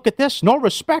 But look at this, no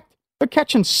respect. They're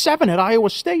catching 7 at Iowa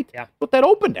State. Yeah, what that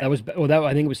opened at.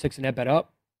 I think it was 6 and that bet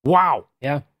up. Wow.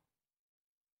 Yeah.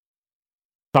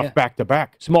 Tough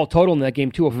back-to-back. Small total in that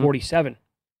game, too, of 47.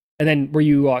 And then were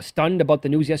you stunned about the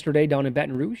news yesterday down in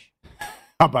Baton Rouge?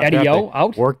 How about Eddie that? O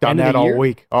out? Worked on that all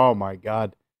week. Oh, my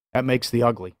God. That makes the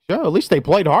ugly. Sure, at least they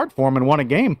played hard for him and won a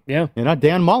game. Yeah.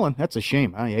 Dan Mullen, that's a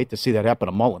shame. I hate to see that happen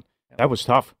to Mullen. That was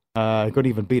tough. Couldn't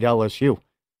even beat LSU.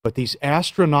 But these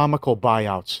astronomical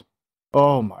buyouts.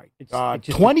 Oh, my God.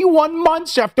 21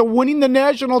 months after winning the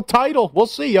national title. We'll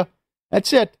see you.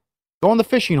 That's it. Go in the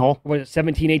fishing hole. What is it,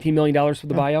 $17, $18 million for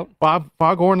the buyout?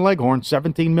 Foghorn Leghorn,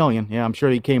 $17 million. Yeah, I'm sure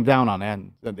he came down on that.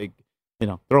 And they,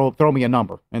 throw me a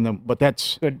number. But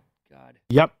that's good. God.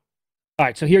 Yep. All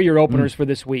right, so here are your openers for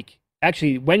this week.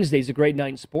 Actually, Wednesday's a great night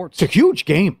in sports. It's a huge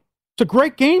game. It's a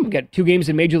great game. We got 2 games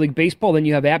in Major League Baseball. Then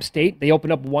you have App State. They open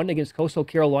up 1 against Coastal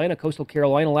Carolina. Coastal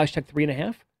Carolina last check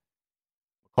 3.5.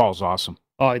 Call's awesome.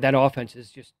 Oh, that offense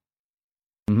is just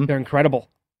they're incredible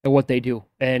at what they do.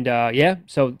 And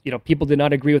so people did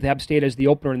not agree with App State as the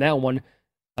opener in that one.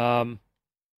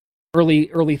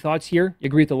 Early thoughts here. You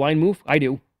agree with the line move? I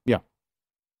do. Yeah.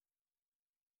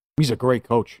 He's a great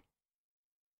coach.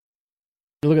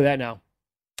 Look at that now.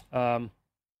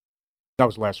 That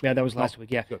was last week. Yeah, that was last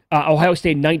week, yeah. Ohio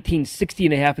State 19,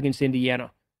 60.5 against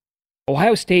Indiana.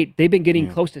 Ohio State, they've been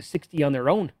getting close to 60 on their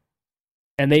own.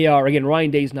 And they are, again, Ryan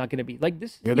Day's not going to be like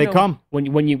this. Here they come.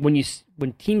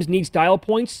 When teams need style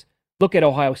points, look at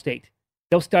Ohio State.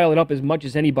 They'll style it up as much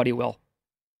as anybody will.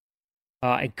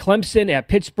 And Clemson at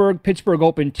Pittsburgh. Pittsburgh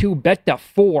opened 2, bet to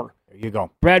 4. There you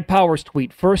go. Brad Powers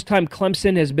tweet. First time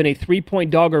Clemson has been a 3-point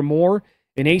dog or more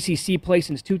in ACC play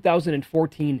since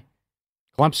 2014.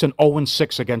 Clemson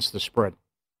 0-6 against the spread.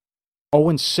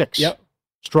 0-6. Yep.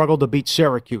 Struggled to beat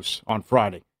Syracuse on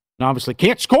Friday. And obviously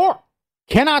can't score.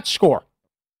 Cannot score.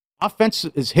 Offense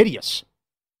is hideous.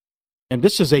 And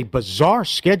this is a bizarre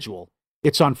schedule.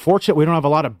 It's unfortunate we don't have a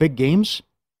lot of big games.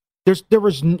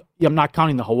 I'm not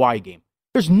counting the Hawaii game.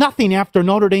 There's nothing after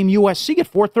Notre Dame USC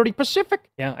at 4:30 Pacific.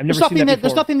 Yeah, I've never seen that before.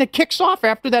 There's nothing that kicks off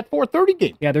after that 4:30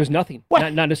 game. Yeah, there's nothing.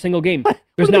 What? Not a single game.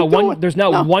 There's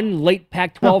not one late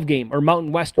Pac-12 game or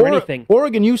Mountain West or anything.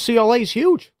 Oregon UCLA is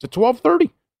huge. It's at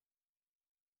 12:30.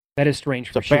 That is strange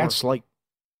for sure. It's a bad slate.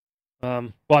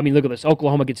 Look at this.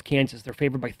 Oklahoma gets Kansas. They're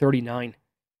favored by 39.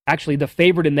 Actually, the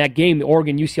favorite in that game, the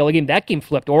Oregon-UCLA game, that game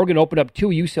flipped. Oregon opened up 2.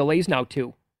 UCLA's now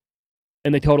 2.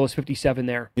 And the total is 57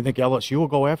 there. You think LSU will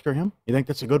go after him? You think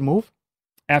that's a good move?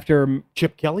 After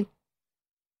Chip Kelly?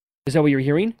 Is that what you're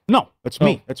hearing? No, that's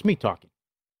me. That's me talking.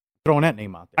 Throwing that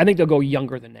name out there. I think they'll go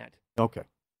younger than that. Okay.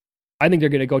 I think they're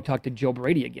going to go talk to Joe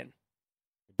Brady again.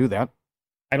 Do that.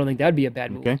 I don't think that'd be a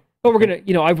bad move. Okay. But we're going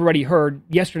to, I've already heard,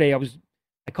 yesterday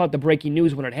I caught the breaking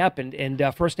news when it happened, and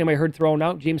first name I heard thrown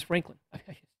out, James Franklin.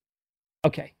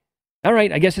 Okay. All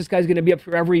right, I guess this guy's going to be up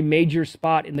for every major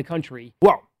spot in the country.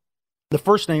 Well, the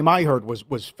first name I heard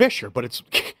was Fisher, but it's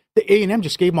the A&M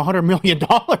just gave him $100 million.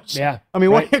 Yeah. I mean,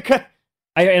 right.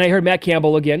 I heard Matt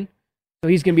Campbell again. So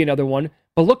he's going to be another one.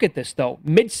 But look at this, though.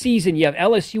 Mid-season, you have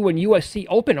LSU and USC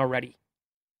open already.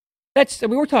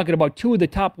 We're talking about two of the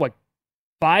top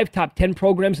 5, top 10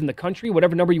 programs in the country,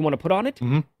 whatever number you want to put on it.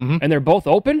 Mm-hmm. And they're both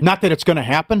open. Not that it's going to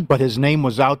happen, but his name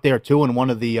was out there, too, in one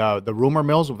of the rumor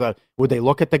mills. Would they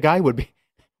look at the guy? What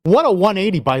a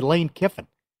 180 by Lane Kiffin.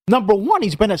 Number one,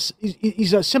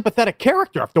 he's a sympathetic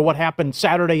character after what happened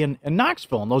Saturday in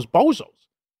Knoxville and those bozos.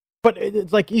 But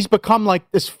it's like he's become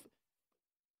like this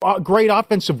great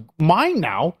offensive mind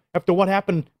now after what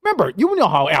happened. Remember, you know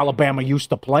how Alabama used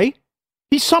to play.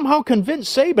 He somehow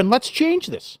convinced Saban, let's change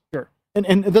this. Sure.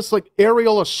 And this like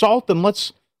aerial assault, and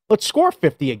let's score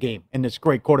 50 a game. And this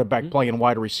great quarterback playing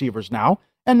wide receivers now.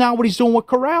 And now what he's doing with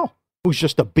Corral, who's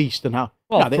just a beast. And how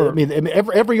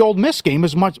every Ole Miss game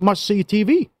is must-see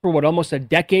TV. For almost a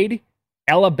decade,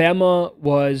 Alabama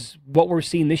was what we're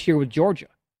seeing this year with Georgia,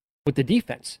 with the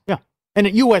defense. Yeah. And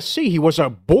at USC, he was a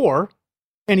bore,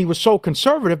 and he was so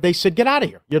conservative, they said, get out of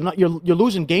here. You're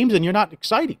losing games, and you're not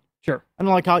exciting. Sure. I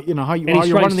don't like how you're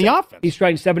running the offense. He's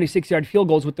trying 76-yard field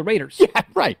goals with the Raiders. Yeah,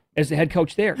 right. As the head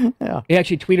coach there. Yeah. He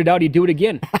actually tweeted out he'd do it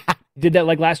again. He did that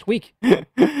like last week.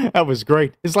 That was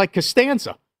great. It's like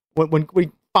Costanza when we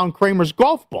found Kramer's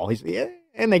golf ball.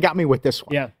 And they got me with this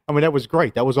one. Yeah. I mean, that was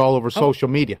great. That was all over social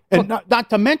media. And not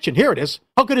to mention, here it is.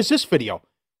 How good is this video?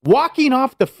 Walking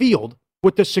off the field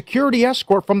with the security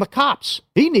escort from the cops.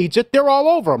 He needs it. They're all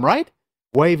over him, right?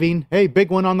 Waving. Hey,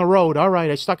 big one on the road. All right,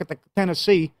 I stuck at the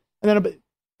Tennessee. And then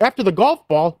after the golf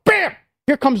ball, bam!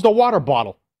 Here comes the water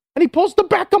bottle. And he pulls the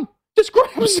Beckham, just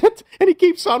grabs it, and he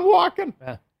keeps on walking.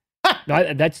 Yeah.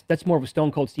 No, that's more of a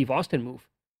Stone Cold Steve Austin move.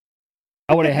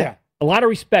 I would have had a lot of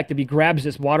respect if he grabs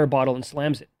this water bottle and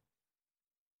slams it.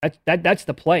 That's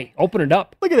the play. Open it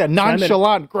up. Look at that.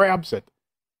 Nonchalant grabs it.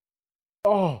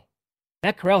 Oh.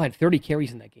 Matt Corral had 30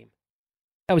 carries in that game.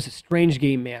 That was a strange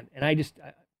game, man. And I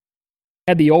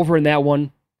had the over in that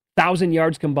one. 1,000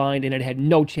 yards combined, and it had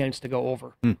no chance to go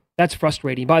over. That's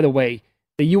frustrating. By the way,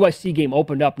 the USC game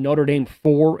opened up Notre Dame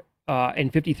 4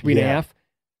 and 53.5.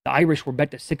 The Irish were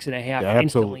bet to 6.5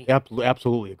 instantly.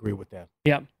 Absolutely agree with that.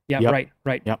 Yep.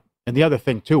 Right. Yep. And the other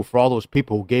thing, too, for all those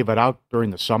people who gave it out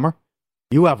during the summer,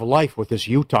 you have life with this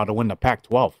Utah to win the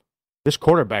Pac-12. This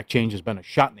quarterback change has been a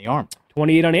shot in the arm.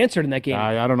 28 unanswered in that game.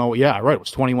 I don't know. Yeah, right. It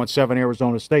was 21-7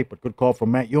 Arizona State, but good call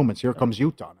from Matt Humans. Here comes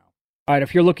Utah now. All right,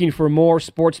 if you're looking for more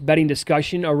sports betting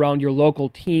discussion around your local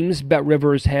teams,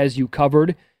 BetRivers has you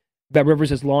covered.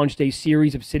 BetRivers has launched a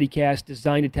series of CityCasts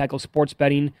designed to tackle sports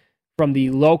betting from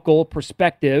the local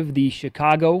perspective. The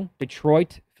Chicago,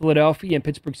 Detroit, Philadelphia, and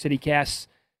Pittsburgh CityCasts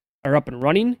are up and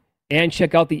running. And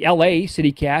check out the LA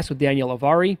CityCast with Daniel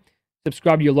Avari.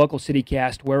 Subscribe to your local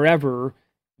CityCast wherever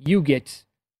you get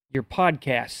your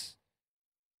podcasts.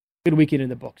 Good weekend in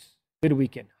the books. Good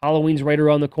weekend. Halloween's right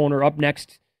around the corner. Up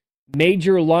next,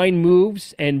 major line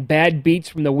moves and bad beats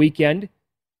from the weekend.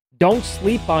 Don't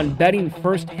sleep on betting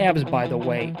first halves, by the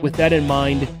way. With that in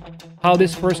mind, how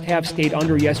this first half stayed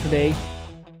under yesterday,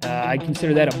 I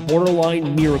consider that a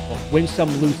borderline miracle. Win some,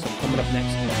 lose some. Coming up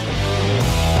next.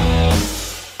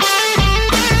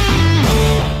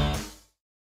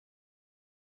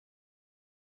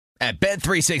 At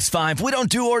Bet365, we don't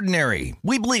do ordinary.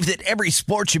 We believe that every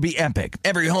sport should be epic.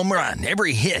 Every home run,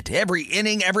 every hit, every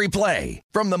inning, every play.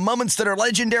 From the moments that are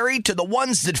legendary to the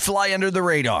ones that fly under the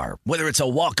radar. Whether it's a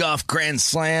walk-off grand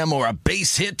slam or a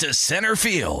base hit to center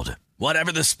field.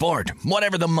 Whatever the sport,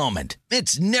 whatever the moment.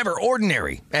 It's never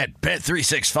ordinary at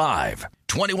Bet365.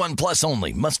 21 plus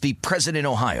only. Must be present in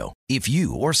Ohio. If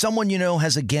you or someone you know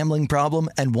has a gambling problem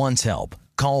and wants help,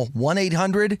 call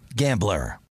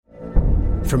 1-800-GAMBLER.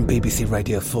 From BBC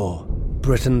Radio 4,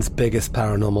 Britain's biggest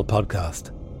paranormal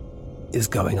podcast is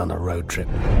going on a road trip.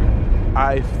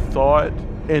 I thought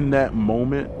in that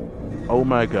moment, oh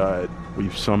my God,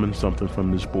 we've summoned something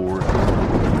from this board.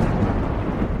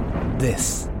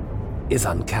 This is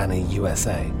Uncanny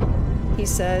USA. He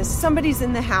says, somebody's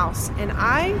in the house, and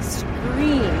I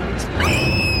screamed.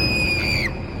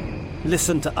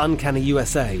 Listen to Uncanny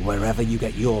USA wherever you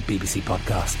get your BBC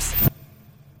podcasts,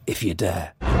 if you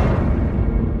dare.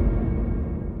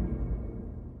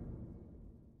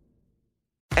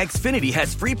 Xfinity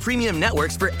has free premium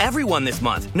networks for everyone this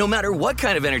month, no matter what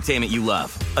kind of entertainment you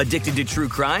love. Addicted to true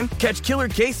crime? Catch killer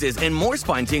cases and more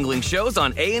spine-tingling shows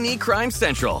on A&E Crime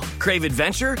Central. Crave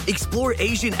adventure? Explore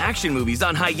Asian action movies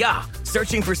on Hi-YAH.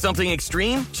 Searching for something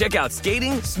extreme? Check out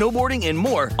skating, snowboarding, and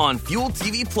more on Fuel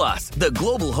TV Plus, the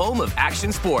global home of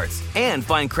action sports. And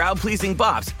find crowd-pleasing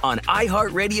bops on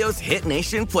iHeartRadio's Hit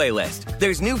Nation playlist.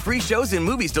 There's new free shows and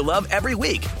movies to love every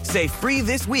week. Say free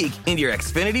this week in your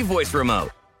Xfinity voice remote.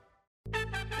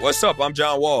 What's up? I'm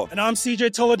John Wall. And I'm CJ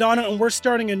Toledano, and we're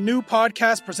starting a new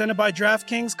podcast presented by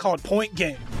DraftKings called Point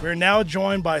Game. We're now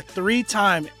joined by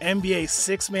three-time NBA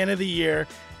Sixth Man of the Year,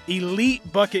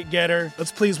 elite bucket getter.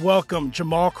 Let's please welcome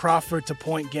Jamal Crawford to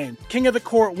Point Game. King of the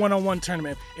Court one-on-one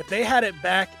tournament. If they had it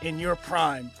back in your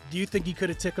prime, do you think you could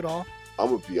have took it all? I'm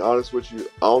going to be honest with you.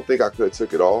 I don't think I could have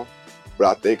took it all, but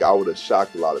I think I would have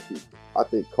shocked a lot of people. I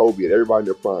think Kobe and everybody in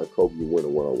their prime, Kobe would win a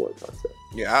one-on-one contest.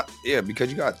 Yeah, because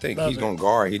you got to think he's going to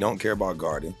guard. He don't care about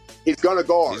guarding. He's going to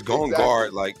guard. He's going to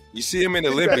guard. Like, you see him in the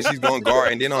Olympics, he's going to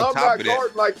guard. And then on top of that. I'm not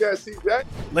guarding like that, CJ.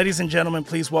 Ladies and gentlemen,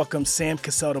 please welcome Sam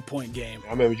Cassell to Point Game. I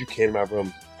remember you came in my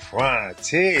room crying,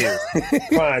 tears,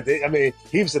 crying. I mean,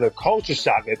 he was in a culture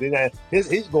shock. And then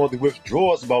he's going through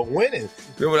withdrawals about winning.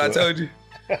 Remember what I told you?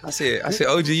 I said,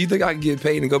 OG, you think I can get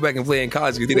paid and go back and play in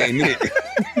college because it ain't it?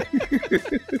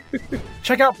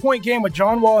 Check out Point Game with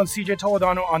John Wall and CJ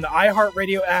Toledano on the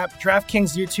iHeartRadio app,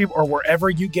 DraftKings YouTube, or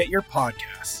wherever you get your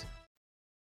podcasts.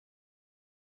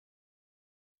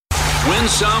 Win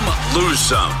Some, Lose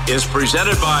Some is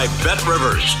presented by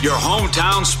BetRivers, your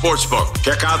hometown sportsbook.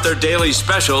 Check out their daily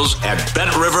specials at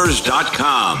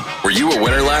BetRivers.com. Were you a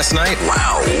winner last night?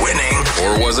 Wow, winning.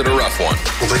 Or was it a rough one?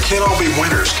 Well, they can't all be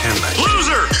winners, can they?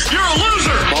 Loser! You're a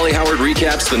loser! Paulie Howard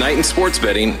recaps the night in sports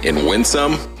betting in Win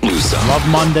Some, Lose Some. Love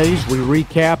Mondays. We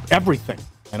recap everything.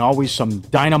 And always some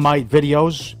dynamite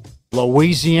videos.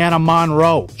 Louisiana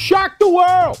Monroe. Shock the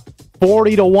world!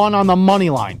 40-1 on the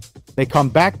money line. They come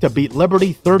back to beat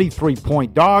Liberty,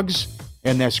 33-point dogs.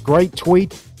 And this great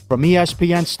tweet from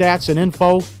ESPN Stats and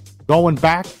Info going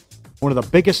back, one of the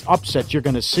biggest upsets you're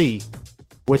going to see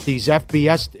with these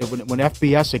FBS, when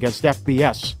FBS against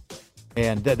FBS.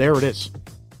 And there it is.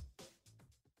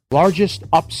 Largest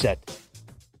upset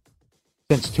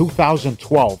since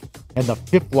 2012 and the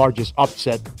fifth largest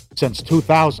upset since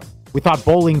 2000. We thought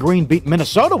Bowling Green beat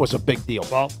Minnesota was a big deal.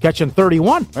 Well, catching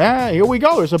 31. Here we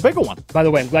go. There's a bigger one. By the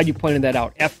way, I'm glad you pointed that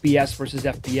out. FBS versus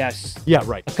FBS. Yeah,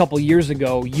 right. A couple years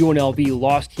ago, UNLV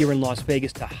lost here in Las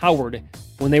Vegas to Howard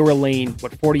when they were laying,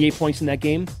 48 points in that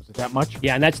game? Was it that much?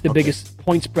 Yeah, and that's the biggest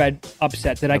point spread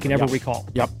upset that I can ever recall.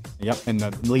 Yep.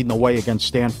 And leading the way against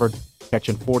Stanford,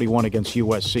 catching 41 against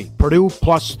USC. Purdue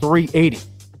plus 380.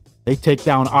 They take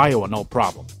down Iowa, no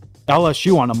problem.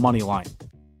 LSU on the money line,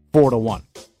 4-1.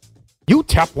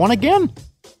 UTEP won again.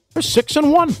 They're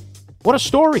 6-1. What a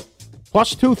story.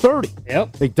 Plus 230.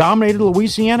 Yep. They dominated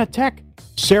Louisiana Tech.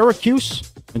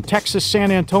 Syracuse and Texas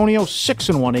San Antonio,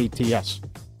 6-1 ATS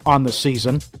on the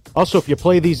season. Also, if you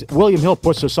play these, William Hill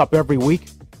puts this up every week.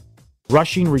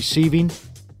 Rushing, receiving,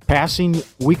 passing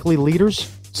weekly leaders.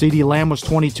 CeeDee Lamb was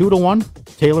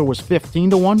 22-1. Taylor was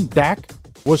 15-1. Dak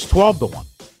was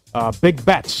 12-1. Big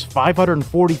bets,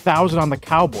 $540,000 on the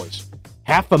Cowboys.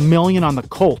 $500,000 on the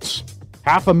Colts.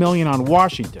 $500,000 on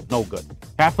Washington. No good.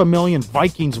 $500,000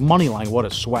 Vikings money line. What a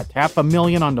sweat.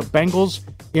 $500,000 on the Bengals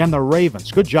and the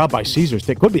Ravens. Good job by Caesars.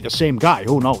 It could be the same guy.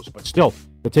 Who knows? But still,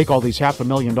 to take all these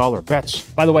 $500,000 bets.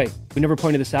 By the way, we never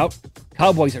pointed this out.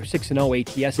 Cowboys are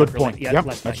 6-0 ATS. Good point. Yep,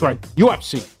 that's right.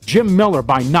 UFC. Jim Miller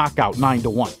by knockout,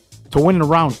 9-1. To win in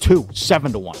round 2,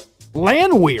 7-1.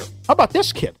 Landwehr. How about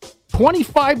this kid?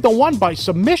 25-1 by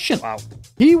submission. Wow.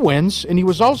 He wins, and he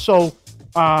was also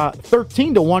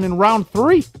 13-1 in round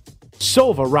 3.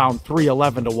 Silva, round 3,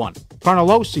 11-1.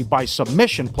 Carnelossi by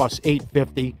submission plus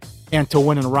 850, and to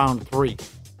win in round 3,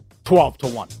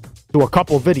 12-1. Do a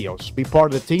couple videos. Be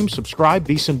part of the team. Subscribe,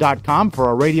 VSiN.com, for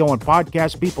our radio and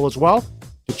podcast people as well,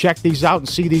 to check these out and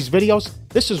see these videos.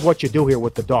 This is what you do here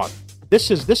with the dog.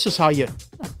 This is how you're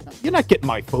not getting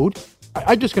my food.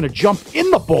 I'm just going to jump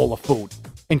in the bowl of food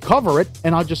and cover it,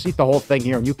 and I'll just eat the whole thing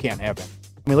here, and you can't have it.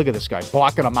 I mean, look at this guy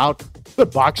blocking them out.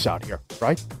 Good box out here,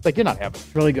 right? Like, you're not having it.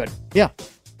 It's really good. Yeah.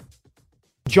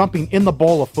 Jumping in the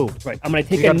bowl of food. Right. I'm going to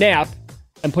take a nap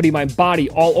and putting my body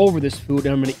all over this food,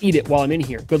 and I'm going to eat it while I'm in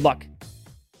here. Good luck.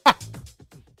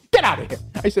 Get out of here.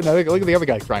 I said, no, look at the other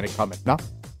guy trying to come in. No,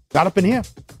 not up in here.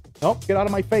 Nope, get out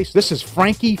of my face. This is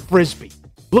Frankie Frisbee.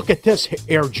 Look at this,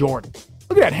 Air Jordan.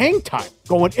 Look at that hang time.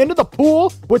 Going into the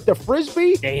pool with the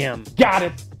Frisbee. Damn. Got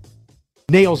it.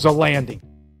 Nails the landing.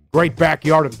 Great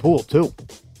backyard and pool, too.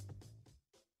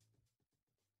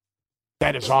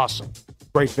 That is awesome.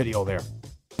 Great video there.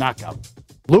 Knockout.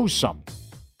 Lose some.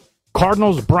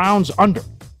 Cardinals, Browns under.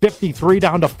 53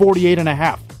 down to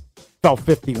 48.5. Fell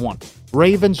 51.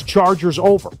 Ravens, Chargers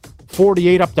over.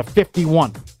 48 up to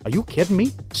 51. Are you kidding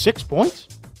me? 6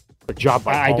 points? Good job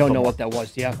by I don't know what that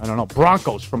was, yeah. I don't know.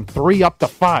 Broncos from 3 up to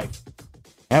 5.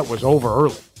 That was over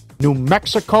early. New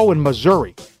Mexico and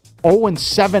Missouri.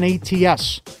 0-7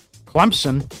 ATS.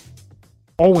 Clemson,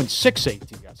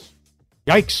 0-6 ATS.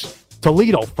 Yikes.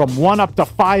 Toledo from 1 up to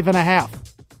 5.5.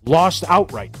 lost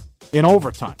outright in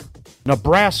overtime.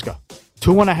 Nebraska,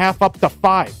 2.5 up to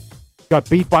 5. Got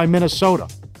beat by Minnesota.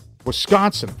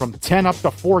 Wisconsin from 10 up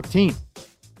to 14.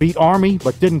 Beat Army,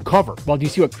 but didn't cover. Well, do you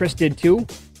see what Chris did too?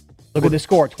 Look at the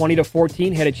score,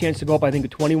 20-14. Had a chance to go up, I think,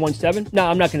 to 21-7. No,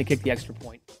 I'm not going to kick the extra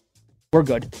point. We're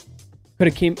good.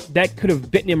 That could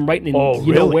have bitten him right in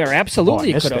you know where.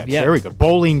 Absolutely, it could have. Yeah, very good.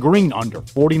 Bowling Green under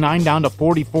 49 down to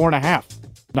 44.5.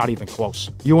 Not even close.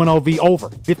 UNLV over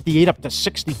 58 up to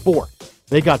 64.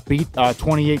 They got beat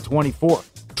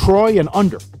 28-24. Troy and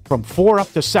under from 4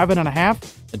 up to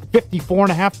 7.5 and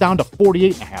 54.5 down to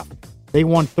 48.5. They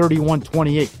won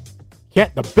 31-28.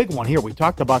 The big one here. We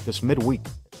talked about this midweek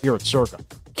here at Circa.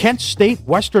 Kent State,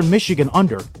 Western Michigan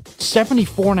under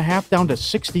 74.5 down to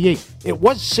 68. It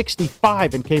was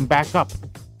 65 and came back up.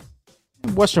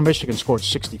 Western Michigan scored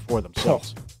 64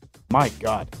 themselves. My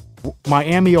God.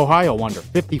 Miami, Ohio under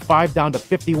 55 down to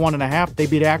 51.5. They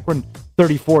beat Akron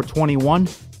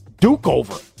 34-21. Duke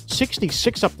over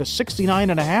 66 up to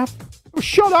 69.5.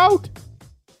 Shut out.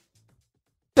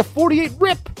 The 48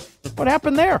 rip. What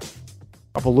happened there?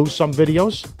 Couple lose some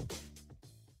videos.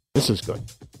 This is good.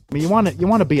 I mean, you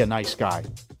want to be a nice guy.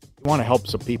 You want to help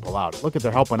some people out. Look at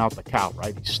they're helping out the cow,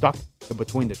 right? He's stuck in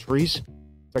between the trees.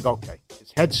 It's like, okay,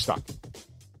 his head's stuck.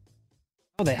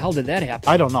 How the hell did that happen?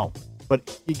 I don't know,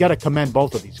 but you got to commend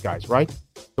both of these guys, right?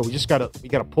 So we got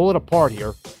to pull it apart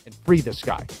here and free this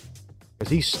guy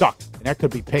because he's stuck, and that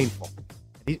could be painful.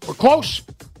 We're close.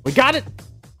 We got it.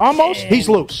 Almost. He's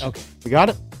loose. Okay, we got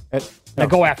it. Now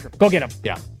go after him. Go get him.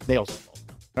 Yeah, nails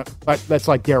him. That's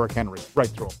like Derrick Henry, right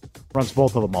through him. Runs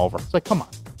both of them over. It's like, come on.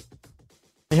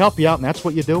 They help you out, and that's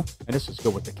what you do. And this is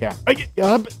good with the cat. Get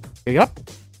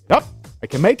up. I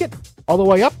can make it all the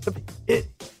way up.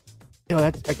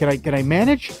 Can I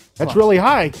manage? That's really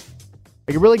high.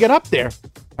 I can really get up there.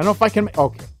 I don't know if I can.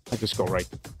 Okay, I just go right.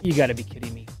 You got to be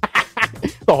kidding me.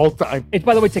 The whole time.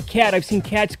 By the way, it's a cat. I've seen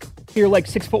cats clear like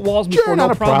 6-foot walls before. Sure,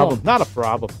 not a problem. Not a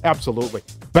problem. Absolutely.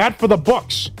 Bad for the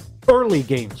books. Early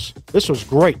games. This was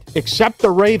great, except the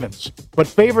Ravens. But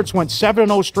favorites went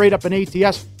 7-0 straight up in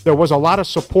ATS. There was a lot of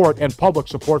support and public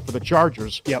support for the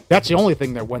Chargers. Yep. That's the only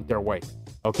thing that went their way.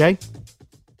 Okay?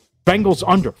 Bengals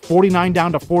under, 49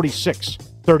 down to 46,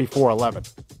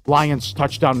 34-11. Lions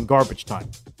touchdown in garbage time.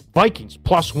 Vikings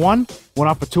 +1, went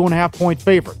off a 2.5-point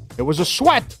favorite. It was a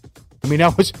sweat. I mean,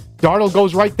 Darnold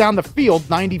goes right down the field,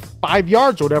 95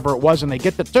 yards or whatever it was, and they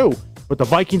get the 2. But the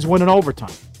Vikings win in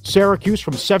overtime. Syracuse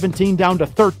from 17 down to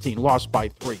 13, lost by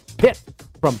 3. Pitt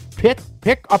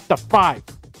pick up to 5.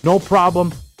 No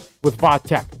problem with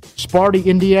Vatek. Sparty,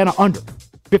 Indiana under,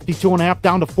 52.5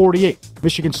 down to 48.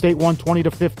 Michigan State won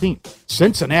 20-15.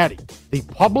 Cincinnati. The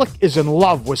public is in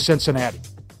love with Cincinnati.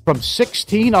 From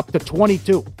 16 up to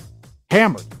 22.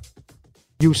 Hammered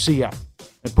UCF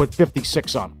and put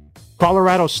 56 on them.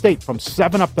 Colorado State from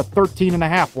 7 up to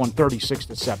 13.5, won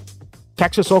 36-7.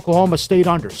 Texas, Oklahoma State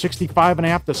under,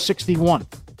 65.5 to 61.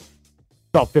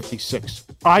 Fell 56.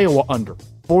 Iowa under,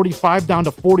 45 down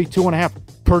to 42.5.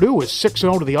 Purdue is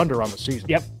 6-0 to the under on the season.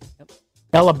 Yep.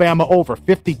 Alabama over,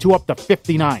 52 up to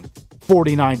 59,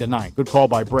 49-9. Good call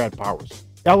by Brad Powers.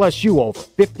 LSU over,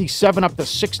 57 up to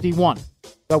 61.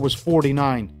 That was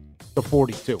 49 to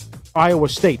 42. Iowa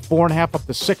State, 4.5 up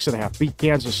to 6.5. Beat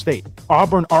Kansas State.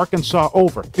 Auburn, Arkansas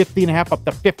over, 50.5 up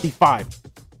to 55.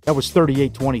 That was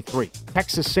 38-23.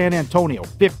 Texas, San Antonio,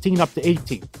 15 up to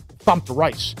 18. Thumped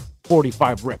Rice,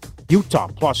 45 rip. Utah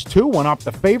 +2, went off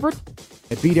the favorite.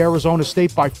 It beat Arizona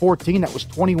State by 14. That was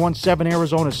 21-7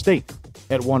 Arizona State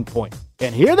at one point.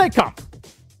 And here they come.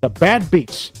 The bad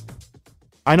beats.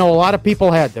 I know a lot of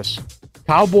people had this.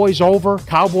 Cowboys over,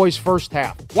 Cowboys first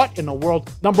half. What in the world?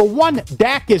 Number one,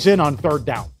 Dak is in on third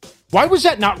down. Why was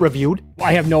that not reviewed?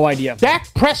 I have no idea.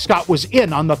 Dak Prescott was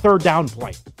in on the third down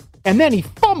play. And then he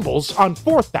fumbles on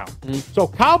fourth down. So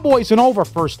Cowboys and over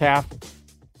first half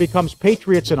becomes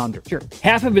Patriots and under. Sure.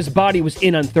 Half of his body was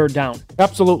in on third down.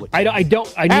 Absolutely. I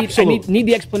need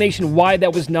the explanation why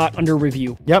that was not under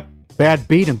review. Yep. Bad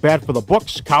beat and bad for the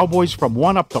books. Cowboys from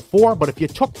 1 up to 4. But if you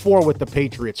took 4 with the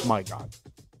Patriots, my God.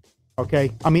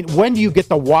 Okay? I mean, when do you get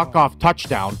the walk-off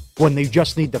touchdown when they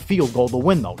just need the field goal to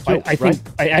win, though, too, I think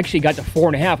I actually got to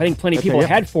 4.5. I think plenty of people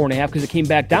had 4.5 because it came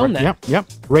back down then. Yep.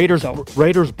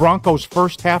 Raiders, Broncos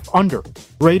first half under.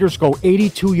 Raiders go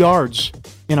 82 yards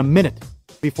in a minute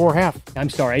before half. I'm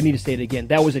sorry. I need to say it again.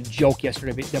 That was a joke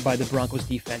yesterday by the Broncos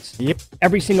defense. Yep.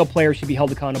 Every single player should be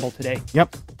held accountable today.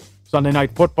 Yep. Sunday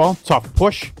Night Football, tough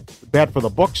push. Bad for the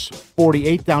books.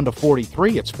 48 down to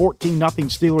 43. It's 14-0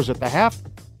 Steelers at the half.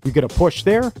 You get a push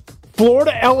there.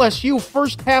 Florida LSU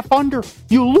first half under.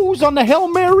 You lose on the Hail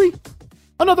Mary.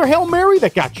 Another Hail Mary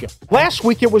that got you. Last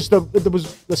week it was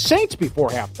the Saints before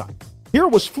halftime. Here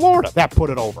it was Florida that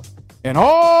put it over. And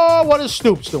what is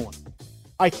Stoops doing?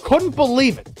 I couldn't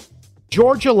believe it.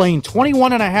 Georgia Lane,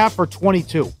 21.5 or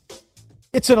 22.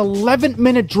 It's an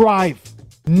 11-minute drive.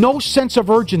 No sense of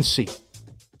urgency.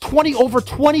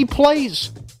 20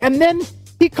 plays. And then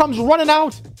he comes running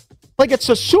out like it's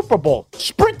a Super Bowl,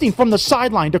 sprinting from the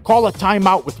sideline to call a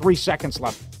timeout with 3 seconds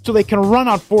left so they can run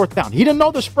on fourth down. He didn't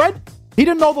know the spread. He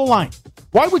didn't know the line.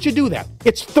 Why would you do that?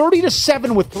 It's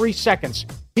 30-7 with 3 seconds.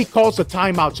 He calls a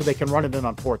timeout so they can run it in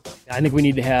on fourth down. I think we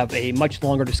need to have a much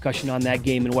longer discussion on that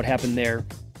game and what happened there,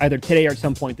 either today or at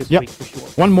some point this week for sure.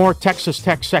 One more, Texas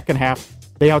Tech second half.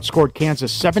 They outscored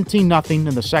Kansas 17-0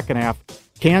 in the second half.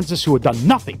 Kansas, who had done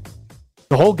nothing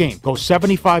the whole game, goes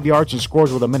 75 yards and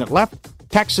scores with a minute left.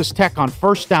 Texas Tech on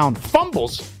first down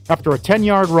fumbles after a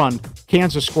 10-yard run.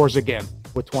 Kansas scores again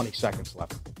with 20 seconds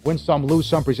left. Win some, lose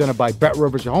some, presented by Bet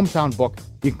Rivers, your hometown book.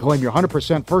 You can claim your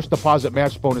 100% first deposit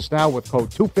match bonus now with code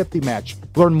 250MATCH.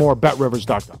 Learn more at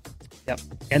BetRivers.com. Yep.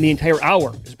 And the entire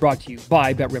hour is brought to you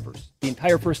by Bet Rivers. The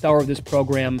entire first hour of this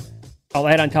program, I'll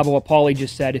add on top of what Paulie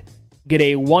just said, get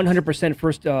a 100%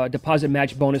 first deposit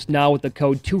match bonus now with the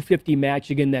code 250MATCH.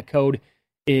 Again, that code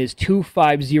is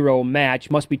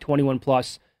 250MATCH. Must be 21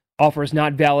 plus. Offer is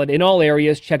not valid in all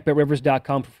areas. Check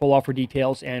BetRivers.com for full offer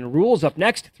details and rules. Up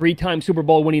next, 3-time Super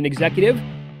Bowl winning executive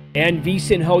and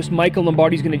VSiN host Michael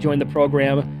Lombardi is going to join the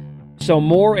program. So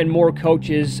more and more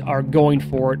coaches are going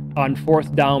for it on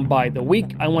fourth down by the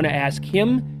week. I want to ask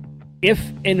him if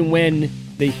and when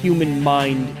the human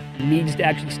mind needs to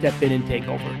actually step in and take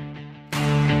over.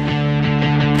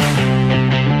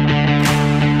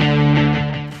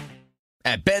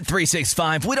 At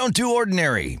Bet365, we don't do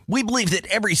ordinary. We believe that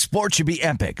every sport should be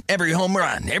epic. Every home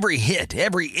run, every hit,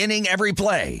 every inning, every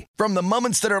play. From the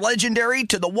moments that are legendary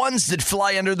to the ones that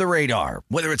fly under the radar.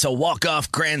 Whether it's a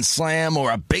walk-off grand slam or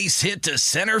a base hit to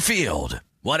center field.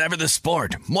 Whatever the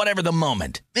sport, whatever the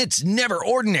moment. It's never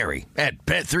ordinary at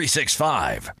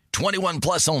Bet365. 21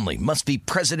 plus only. Must be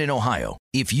present in Ohio.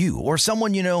 If you or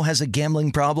someone you know has a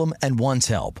gambling problem and wants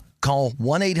help, call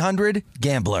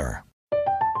 1-800-GAMBLER.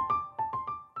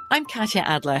 I'm Katya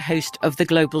Adler, host of The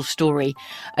Global Story.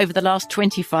 Over the last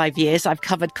 25 years, I've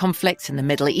covered conflicts in the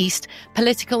Middle East,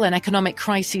 political and economic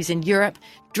crises in Europe,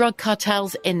 drug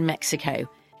cartels in Mexico.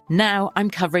 Now I'm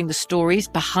covering the stories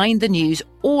behind the news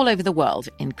all over the world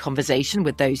in conversation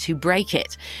with those who break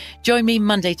it. Join me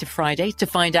Monday to Friday to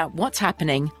find out what's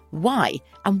happening, why,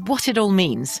 and what it all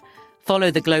means. Follow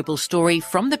The Global Story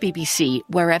from the BBC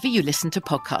wherever you listen to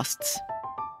podcasts.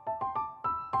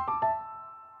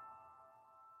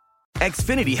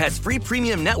 Xfinity has free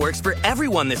premium networks for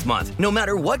everyone this month, no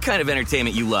matter what kind of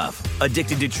entertainment you love.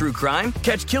 Addicted to true crime?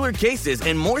 Catch killer cases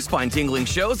and more spine-tingling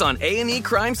shows on A&E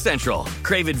Crime Central.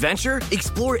 Crave adventure?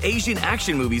 Explore Asian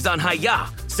action movies on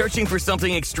Hi-YAH. Searching for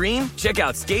something extreme? Check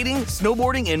out skating,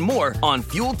 snowboarding, and more on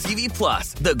Fuel TV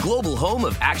Plus, the global home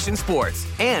of action sports.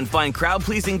 And find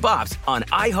crowd-pleasing bops on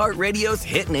iHeartRadio's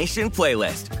Hit Nation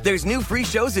playlist. There's new free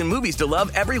shows and movies to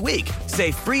love every week.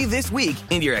 Say free this week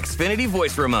in your Xfinity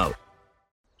voice remote.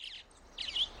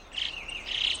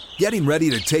 Getting ready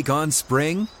to take on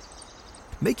spring?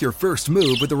 Make your first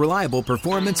move with the reliable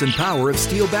performance and power of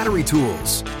Steel battery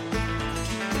tools.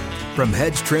 From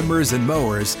hedge trimmers and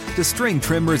mowers to string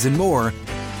trimmers and more,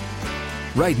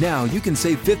 right now you can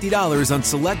save $50 on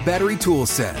select battery tool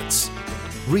sets.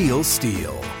 Real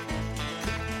Steel.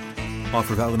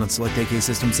 Offer valid on select AK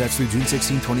system sets through June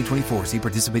 16, 2024. See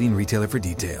participating retailer for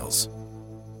details.